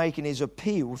God were making His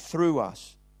appeal through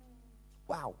us.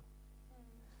 Wow.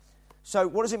 So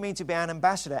what does it mean to be an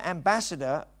ambassador?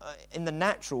 Ambassador, in the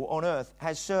natural on earth,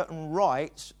 has certain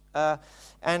rights,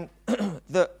 and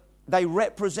that they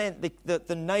represent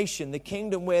the nation, the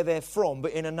kingdom where they're from,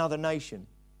 but in another nation.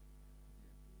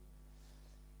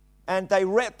 And they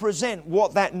represent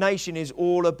what that nation is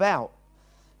all about.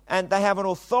 And they have an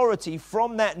authority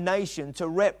from that nation to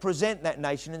represent that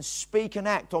nation and speak and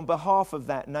act on behalf of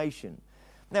that nation.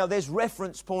 Now, there's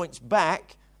reference points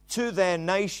back to their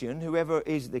nation, whoever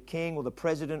is the king or the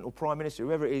president or prime minister,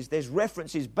 whoever it is, there's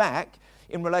references back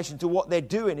in relation to what they're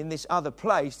doing in this other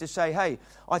place to say, hey,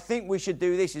 I think we should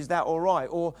do this, is that all right?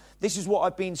 Or this is what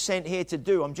I've been sent here to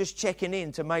do. I'm just checking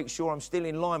in to make sure I'm still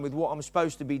in line with what I'm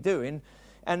supposed to be doing.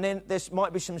 And then there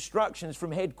might be some instructions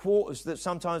from headquarters that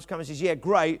sometimes come and says, yeah,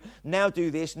 great, now do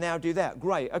this, now do that.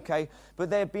 Great, okay. But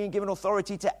they're being given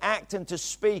authority to act and to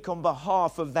speak on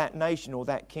behalf of that nation or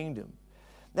that kingdom.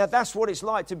 Now, that's what it's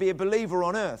like to be a believer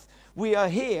on earth. We are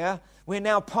here. We're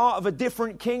now part of a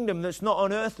different kingdom that's not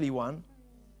an earthly one.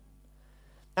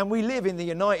 And we live in the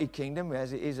United Kingdom,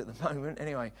 as it is at the moment,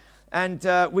 anyway. And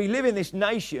we live in this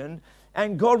nation,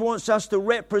 and God wants us to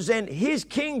represent His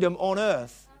kingdom on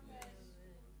earth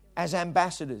as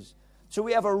ambassadors. So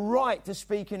we have a right to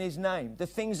speak in His name, the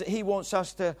things that He wants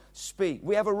us to speak.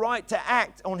 We have a right to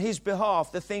act on His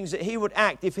behalf, the things that He would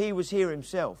act if He was here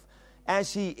Himself.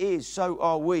 As He is, so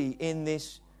are we in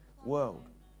this world.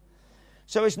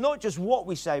 So it's not just what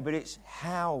we say, but it's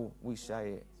how we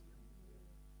say it.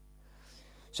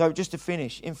 So just to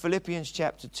finish, in Philippians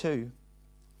chapter 2,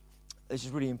 this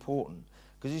is really important,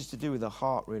 because this is to do with the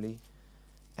heart, really,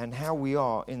 and how we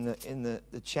are in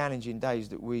the challenging days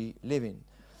that we live in.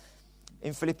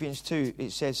 In Philippians 2,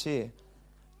 it says here,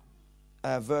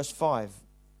 verse 5,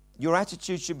 your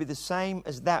attitude should be the same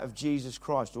as that of Jesus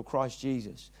Christ, or Christ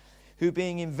Jesus, who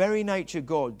being in very nature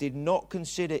God, did not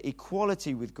consider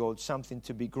equality with God something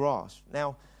to be grasped.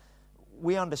 Now,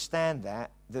 we understand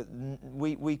that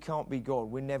we can't be God.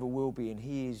 We never will be, and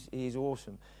He is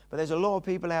awesome. But there's a lot of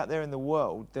people out there in the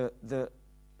world that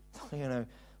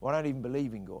don't even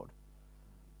believe in God.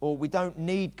 Or we don't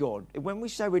need God. When we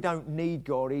say we don't need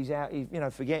God, He's out,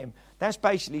 forget Him. That's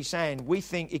basically saying we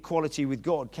think equality with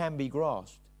God can be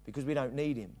grasped because we don't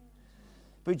need Him.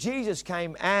 But Jesus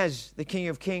came as the King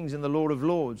of Kings and the Lord of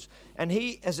Lords. And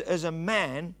He, as a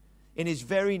man, in His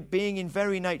being in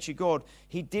very nature God,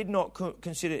 He did not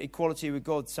consider equality with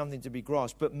God something to be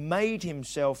grasped, but made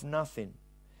Himself nothing,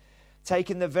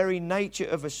 taking the very nature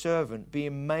of a servant,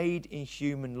 being made in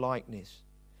human likeness.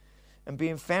 And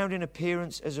being found in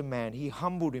appearance as a man, He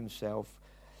humbled Himself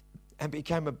and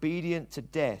became obedient to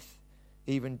death,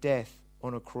 even death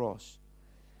on a cross.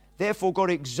 Therefore God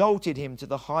exalted Him to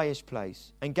the highest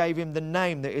place and gave Him the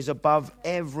name that is above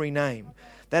every name,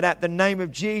 that at the name of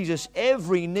Jesus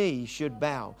every knee should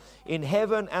bow, in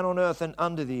heaven and on earth and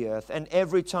under the earth, and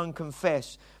every tongue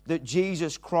confess that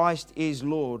Jesus Christ is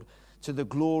Lord, to the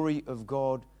glory of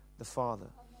God the Father.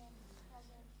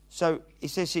 So it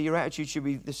says here, your attitude should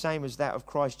be the same as that of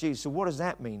Christ Jesus. So what does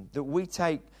that mean? That we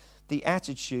take the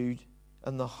attitude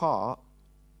and the heart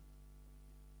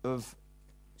of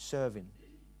serving.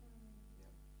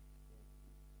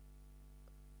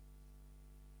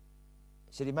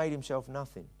 He said He made Himself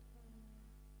nothing.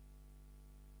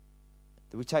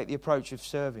 That we take the approach of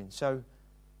serving. So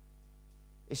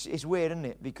it's weird, isn't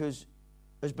it? Because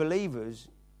as believers,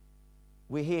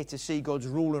 we're here to see God's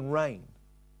rule and reign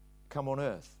come on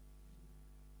earth.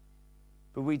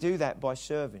 But we do that by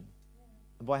serving,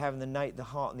 and by having the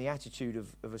heart and the attitude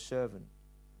of a servant.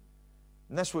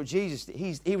 And that's what Jesus did.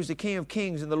 He was the King of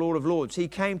Kings and the Lord of Lords. He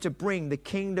came to bring the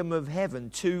kingdom of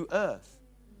heaven to earth.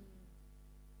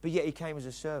 But yet He came as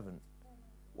a servant.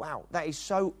 Wow, that is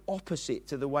so opposite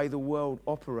to the way the world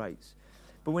operates.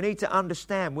 But we need to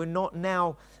understand we're not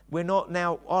now,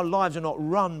 our lives are not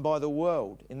run by the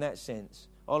world in that sense.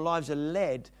 Our lives are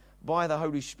led by the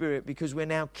Holy Spirit because we're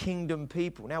now kingdom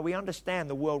people. Now we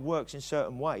understand the world works in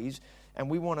certain ways, and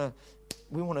we want to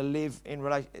live in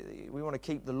relation. We want to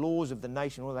keep the laws of the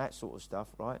nation, all that sort of stuff,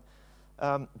 right?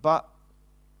 But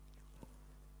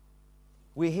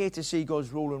we're here to see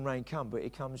God's rule and reign come, but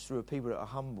it comes through a people that are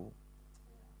humble,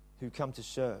 who come to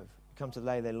serve, who come to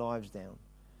lay their lives down.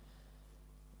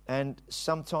 And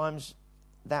sometimes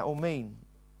that will mean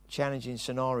challenging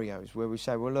scenarios where we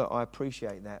say, well, look, I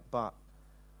appreciate that, but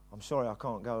I'm sorry I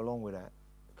can't go along with that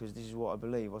because this is what I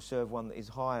believe. I serve one that is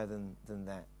higher than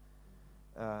that.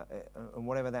 And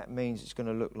whatever that means, it's going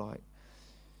to look like.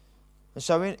 And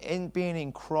so in being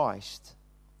in Christ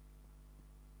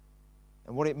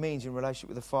and what it means in relationship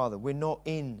with the Father, we're not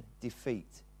in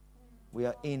defeat. We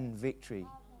are in victory.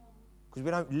 Because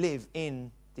we don't live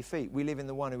in defeat. We live in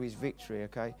the one who is victory,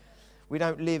 okay? We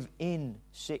don't live in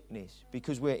sickness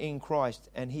because we're in Christ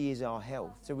and He is our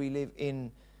health. So we live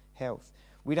in health.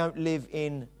 We don't live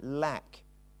in lack.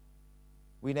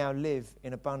 We now live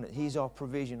in abundance. He's our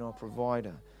provision, our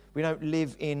provider. We don't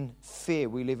live in fear.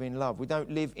 We live in love. We don't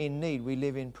live in need. We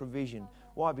live in provision.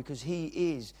 Why? Because He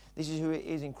is. This is who it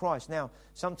is in Christ. Now,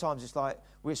 sometimes it's like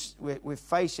we're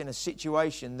facing a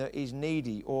situation that is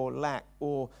needy or lack,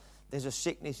 or there's a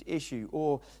sickness issue,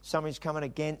 or something's coming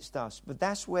against us. But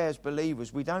that's where, as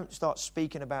believers, we don't start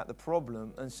speaking about the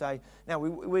problem and say, now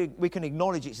we can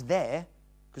acknowledge it's there,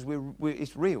 because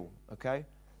it's real, okay?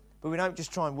 But we don't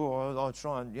just try and, well, I'll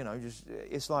try and,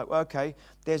 it's like, okay,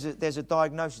 there's a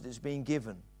diagnosis that's being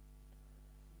given.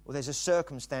 Or there's a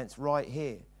circumstance right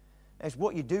here. And it's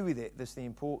what you do with it that's the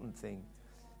important thing.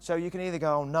 So you can either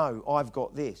go, oh, no, I've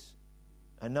got this.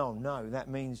 And no, that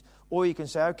means, or you can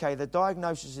say, okay, the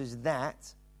diagnosis is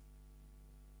that,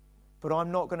 But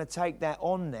I'm not going to take that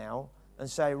on now and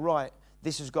say, right,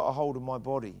 this has got a hold of my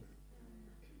body.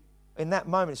 In that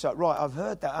moment, it's like, right, I've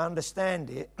heard that, I understand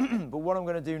it, but what I'm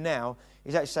going to do now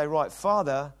is actually say, right,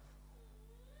 Father,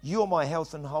 you're my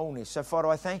health and wholeness. So, Father,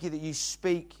 I thank you that you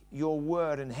speak your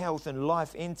word and health and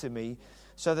life into me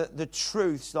so that the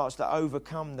truth starts to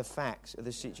overcome the facts of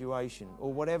the situation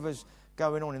or whatever's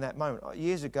going on in that moment.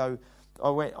 Years ago, I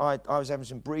was having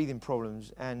some breathing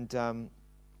problems and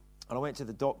I went to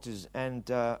the doctors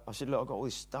and I said, look, I've got all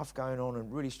this stuff going on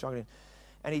and really struggling.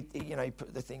 And he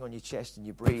put the thing on your chest and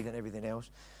you breathe and everything else.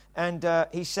 And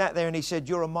he sat there and he said,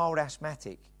 you're a mild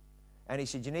asthmatic. And he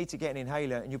said, you need to get an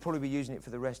inhaler and you'll probably be using it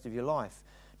for the rest of your life.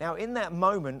 Now, in that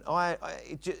moment,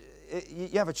 you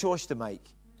have a choice to make.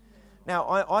 Now,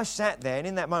 I sat there and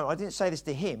in that moment, I didn't say this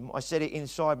to him. I said it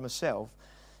inside myself.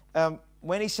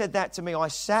 When he said that to me, I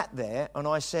sat there and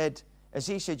I said, as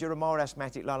he said, you're a mild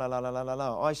asthmatic, la, la, la, la, la, la,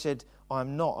 la. I said,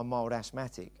 I'm not a mild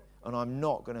asthmatic and I'm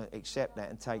not going to accept that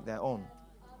and take that on.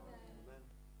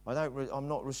 I'm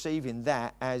not receiving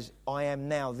that as I am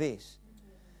now this.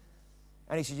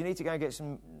 And he said, you need to go and get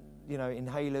some,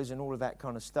 inhalers and all of that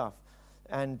kind of stuff.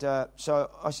 And so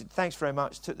I said, thanks very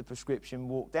much, took the prescription,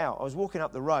 walked out. I was walking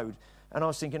up the road and I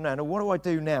was thinking, no, what do I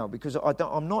do now? Because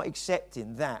I'm not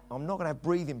accepting that. I'm not going to have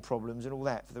breathing problems and all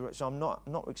that. So I'm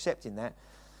not accepting that.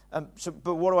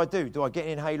 But what do I do? Do I get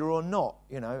an inhaler or not?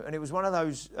 And it was one of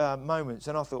those moments.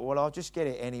 And I thought, well, I'll just get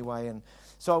it anyway. And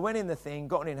so I went in the thing,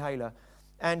 got an inhaler.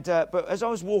 And but as I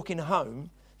was walking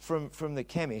home from the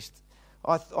chemist,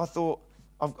 I thought,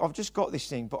 I've just got this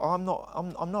thing, but I'm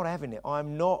not having it.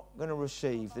 I'm not going to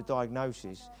receive the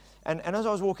diagnosis. And as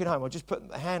I was walking home, I just put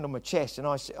a hand on my chest and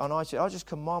I said, I just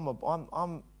command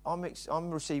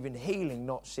I'm receiving healing,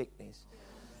 not sickness.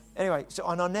 Anyway,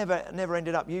 and I never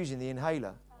ended up using the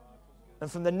inhaler.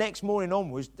 And from the next morning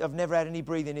onwards, I've never had any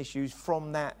breathing issues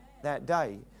from that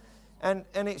day. And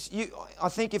it's you. I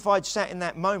think if I'd sat in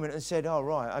that moment and said, "Oh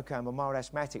right, okay, I'm a mild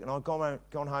asthmatic," and I'd gone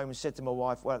home and said to my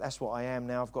wife, "Well, that's what I am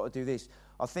now. I've got to do this."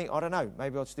 I don't know.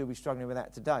 Maybe I'd still be struggling with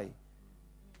that today.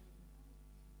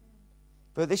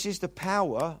 But this is the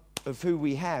power of who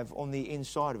we have on the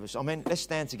inside of us. I mean, let's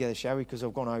stand together, shall we? Because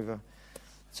I've gone over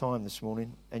time this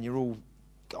morning, and you're all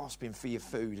gasping for your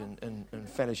food and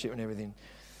fellowship and everything.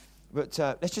 But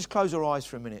let's just close our eyes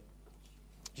for a minute.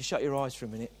 Just shut your eyes for a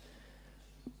minute.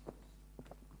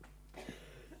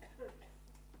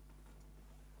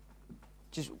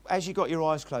 Just as you got your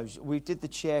eyes closed, we did the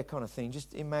chair kind of thing.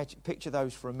 Just picture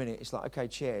those for a minute. It's like, okay,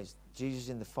 chairs. Jesus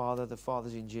in the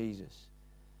Father's in Jesus.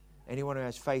 Anyone who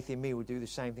has faith in me will do the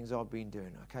same things I've been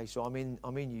doing. Okay, so I'm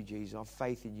in you, Jesus. I have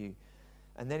faith in you.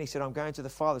 And then he said, I'm going to the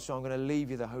Father, so I'm going to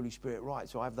leave you the Holy Spirit. Right,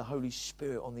 so I have the Holy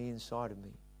Spirit on the inside of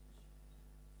me.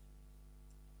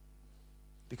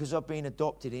 Because I've been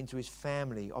adopted into his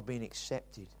family, I've been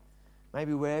accepted.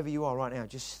 Maybe wherever you are right now,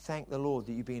 just thank the Lord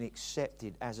that you've been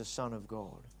accepted as a son of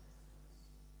God.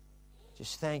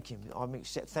 Just thank him.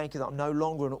 Thank you that I'm no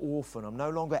longer an orphan. I'm no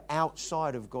longer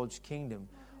outside of God's kingdom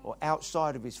or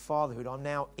outside of his fatherhood. I'm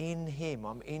now in him.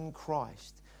 I'm in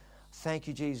Christ. Thank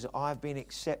you, Jesus. I've been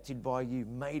accepted by you,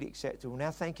 made acceptable.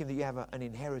 Now thank him that you have an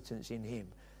inheritance in him.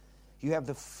 You have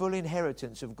the full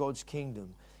inheritance of God's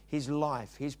kingdom, his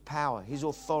life, his power, his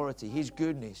authority, his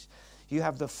goodness. You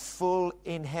have the full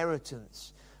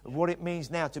inheritance of what it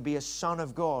means now to be a son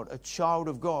of God, a child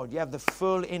of God. You have the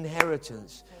full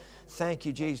inheritance. Thank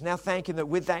you, Jesus. Now thank him that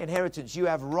with that inheritance you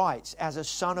have rights as a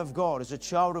son of God, as a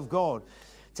child of God,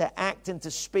 to act and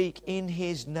to speak in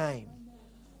his name.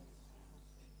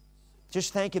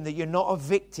 Just thank him that you're not a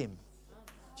victim.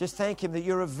 Just thank him that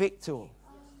you're a victor.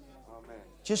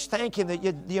 Just thank him that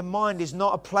your mind is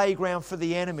not a playground for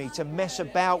the enemy to mess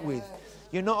about with.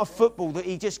 You're not a football that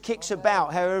he just kicks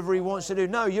about however he wants to do.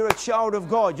 No, you're a child of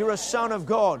God. You're a son of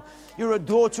God. You're a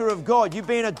daughter of God. You've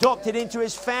been adopted into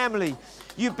his family.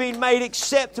 You've been made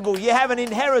acceptable. You have an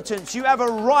inheritance. You have a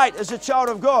right as a child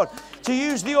of God to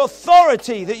use the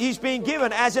authority that he's been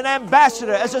given as an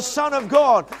ambassador, as a son of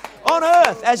God on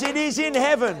earth as it is in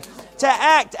heaven. To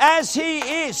act as he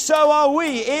is, so are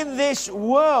we in this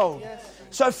world.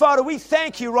 So, Father, we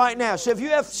thank you right now. So if you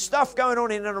have stuff going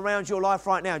on in and around your life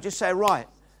right now, just say, right,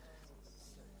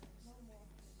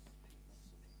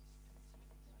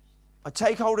 I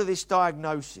take hold of this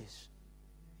diagnosis.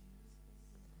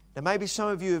 Now, maybe some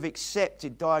of you have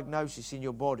accepted diagnosis in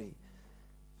your body.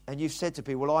 And you've said to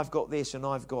people, well, I've got this and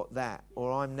I've got that.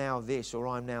 Or I'm now this or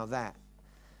I'm now that.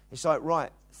 It's like,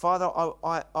 right, Father,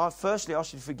 firstly, I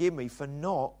should forgive me for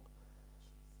not.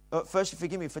 Firstly,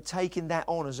 forgive me for taking that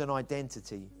on as an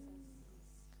identity.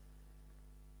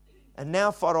 And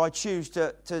now, Father, I choose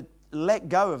to let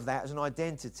go of that as an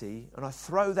identity, and I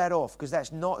throw that off because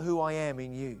that's not who I am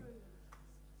in you.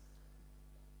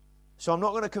 So I'm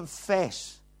not going to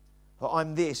confess that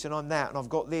I'm this and I'm that and I've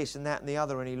got this and that and the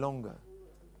other any longer.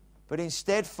 But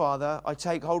instead, Father, I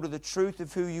take hold of the truth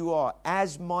of who you are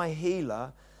as my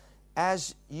healer,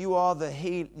 as you are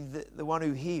the one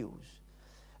who heals.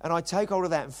 And I take hold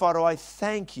of that. And Father, I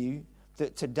thank you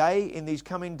that today, in these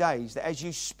coming days, that as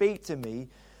you speak to me,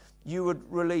 you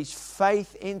would release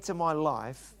faith into my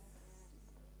life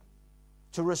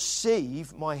to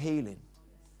receive my healing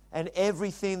and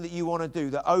everything that you want to do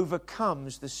that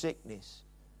overcomes the sickness.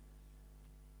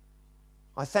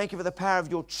 I thank you for the power of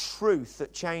your truth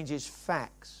that changes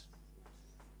facts.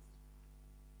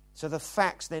 So the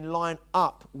facts then line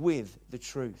up with the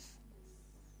truth.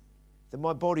 That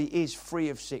my body is free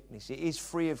of sickness. It is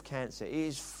free of cancer. It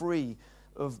is free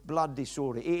of blood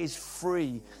disorder. It is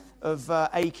free of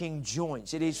aching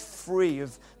joints. It is free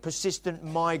of persistent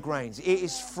migraines. It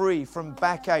is free from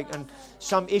backache and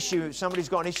some issue. Somebody's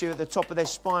got an issue at the top of their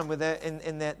spine with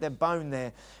their bone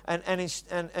there.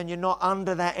 And you're not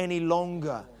under that any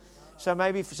longer. So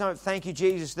maybe for some, thank you,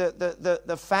 Jesus, that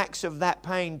the facts of that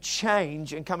pain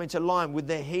change and come into line with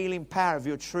the healing power of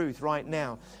your truth right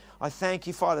now. I thank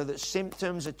you, Father, that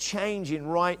symptoms are changing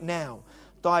right now.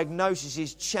 Diagnosis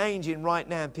is changing right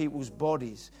now in people's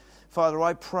bodies. Father,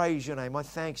 I praise your name. I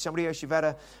thank somebody else. You've had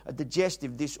a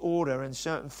digestive disorder and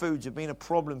certain foods have been a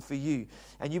problem for you.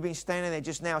 And you've been standing there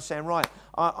just now saying, right,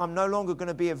 I'm no longer going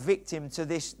to be a victim to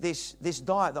this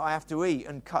diet that I have to eat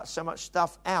and cut so much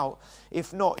stuff out.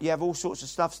 If not, you have all sorts of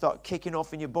stuff start kicking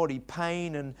off in your body,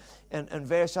 pain and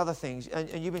various other things.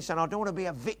 And you've been saying, I don't want to be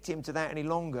a victim to that any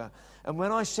longer. And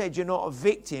when I said you're not a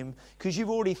victim, because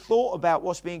you've already thought about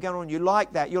what's been going on, you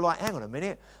like that, you're like, hang on a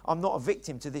minute, I'm not a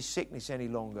victim to this sickness any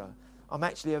longer. I'm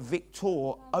actually a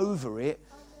victor over it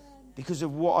because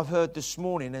of what I've heard this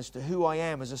morning as to who I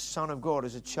am as a son of God,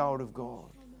 as a child of God.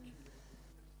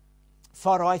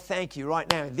 Father, I thank you right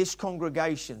now in this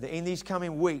congregation that in these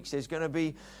coming weeks there's going to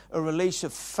be a release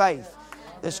of faith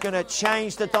that's going to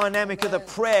change the dynamic of the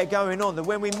prayer going on. That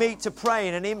when we meet to pray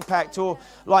in an impact, or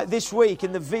like this week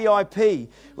in the VIP,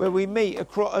 where we meet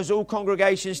as all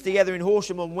congregations together in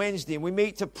Horsham on Wednesday, and we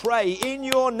meet to pray in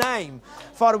your name.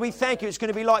 Father, we thank you. It's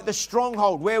going to be like the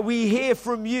stronghold, where we hear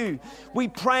from you. We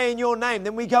pray in your name.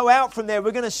 Then we go out from there.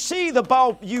 We're going to see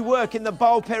you work in the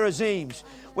Baal Perazim,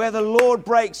 where the Lord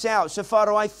breaks out. So,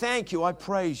 Father, I thank you. I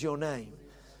praise your name.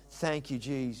 Thank you,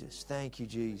 Jesus. Thank you,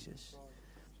 Jesus.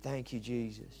 Thank you,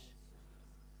 Jesus.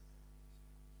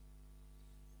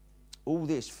 All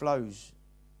this flows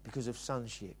because of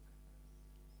sonship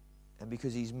and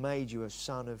because he's made you a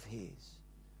son of his,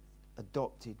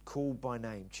 adopted, called by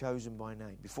name, chosen by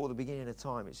name. Before the beginning of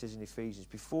time, it says in Ephesians,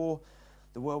 before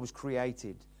the world was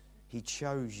created, he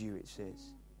chose you, it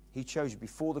says. He chose you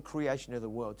before the creation of the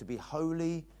world to be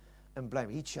holy and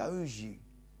blameless. He chose you.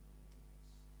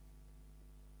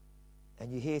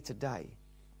 And you're here today,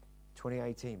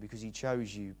 2018, because he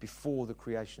chose you before the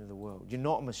creation of the world. You're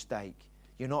not a mistake.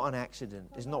 You're not an accident.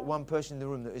 There's not one person in the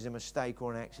room that is a mistake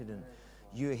or an accident.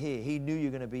 You're here. He knew you're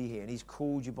going to be here, and he's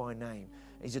called you by name.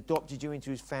 He's adopted you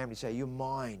into his family. Say, you're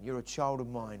mine. You're a child of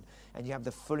mine, and you have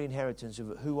the full inheritance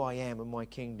of who I am and my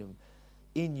kingdom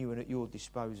in you and at your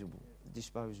disposal.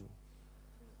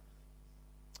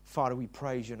 Father, we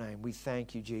praise your name. We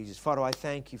thank you, Jesus. Father, I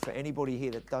thank you for anybody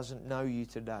here that doesn't know you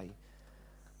today,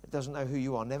 that doesn't know who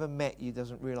you are, never met you,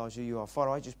 doesn't realize who you are.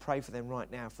 Father, I just pray for them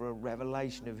right now for a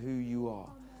revelation of who you are.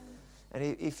 And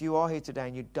if you are here today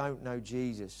and you don't know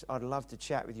Jesus, I'd love to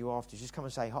chat with you after. Just come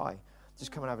and say hi.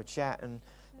 Just come and have a chat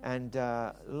and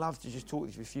love to just talk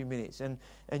with you for a few minutes. And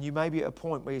you may be at a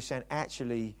point where you're saying,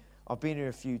 actually, I've been here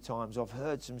a few times, I've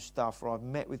heard some stuff, or I've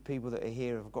met with people that are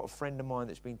here, I've got a friend of mine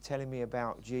that's been telling me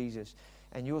about Jesus.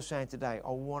 And you're saying today,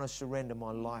 I want to surrender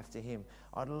my life to him.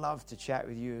 I'd love to chat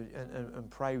with you and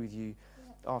pray with you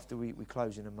after we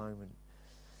close in a moment.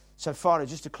 So, Father,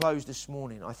 just to close this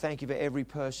morning, I thank you for every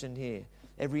person here,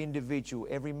 every individual,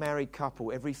 every married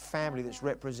couple, every family that's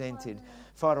represented.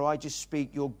 Father, I just speak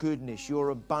your goodness, your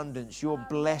abundance, your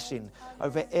blessing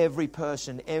over every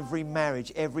person, every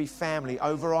marriage, every family,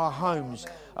 over our homes,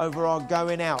 over our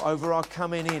going out, over our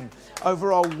coming in,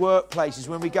 over our workplaces.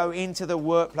 When we go into the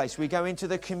workplace, we go into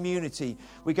the community,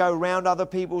 we go around other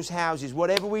people's houses.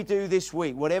 Whatever we do this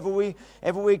week, whatever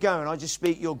we're going, I just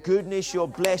speak your goodness, your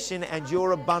blessing, and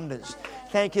your abundance.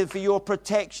 Thank you for your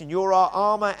protection. You're our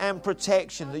armor and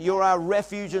protection, that you're our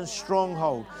refuge and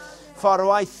stronghold. Father,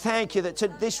 I thank you that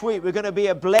this week we're going to be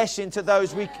a blessing to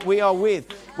those we are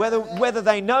with, whether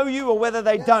they know you or whether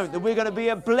they don't, that we're going to be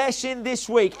a blessing this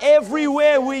week.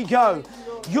 Everywhere we go,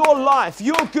 your life,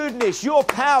 your goodness, your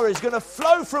power is going to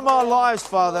flow from our lives,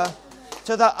 Father,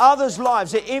 so that others'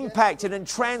 lives are impacted and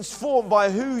transformed by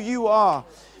who you are.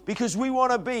 Because we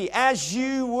want to be as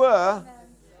you were,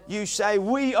 you say,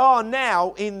 we are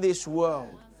now in this world.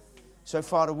 So,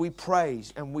 Father, we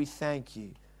praise and we thank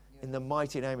you in the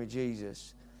mighty name of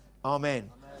Jesus. Amen.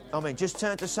 Amen. Just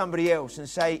turn to somebody else and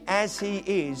say, as he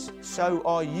is, so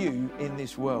are you in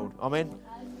this world. Amen.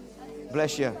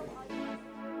 Bless you.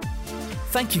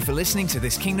 Thank you for listening to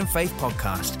this Kingdom Faith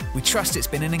podcast. We trust it's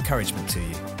been an encouragement to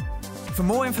you. For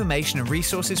more information and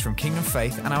resources from Kingdom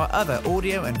Faith and our other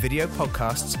audio and video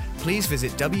podcasts, please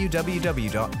visit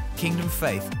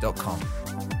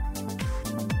www.kingdomfaith.com.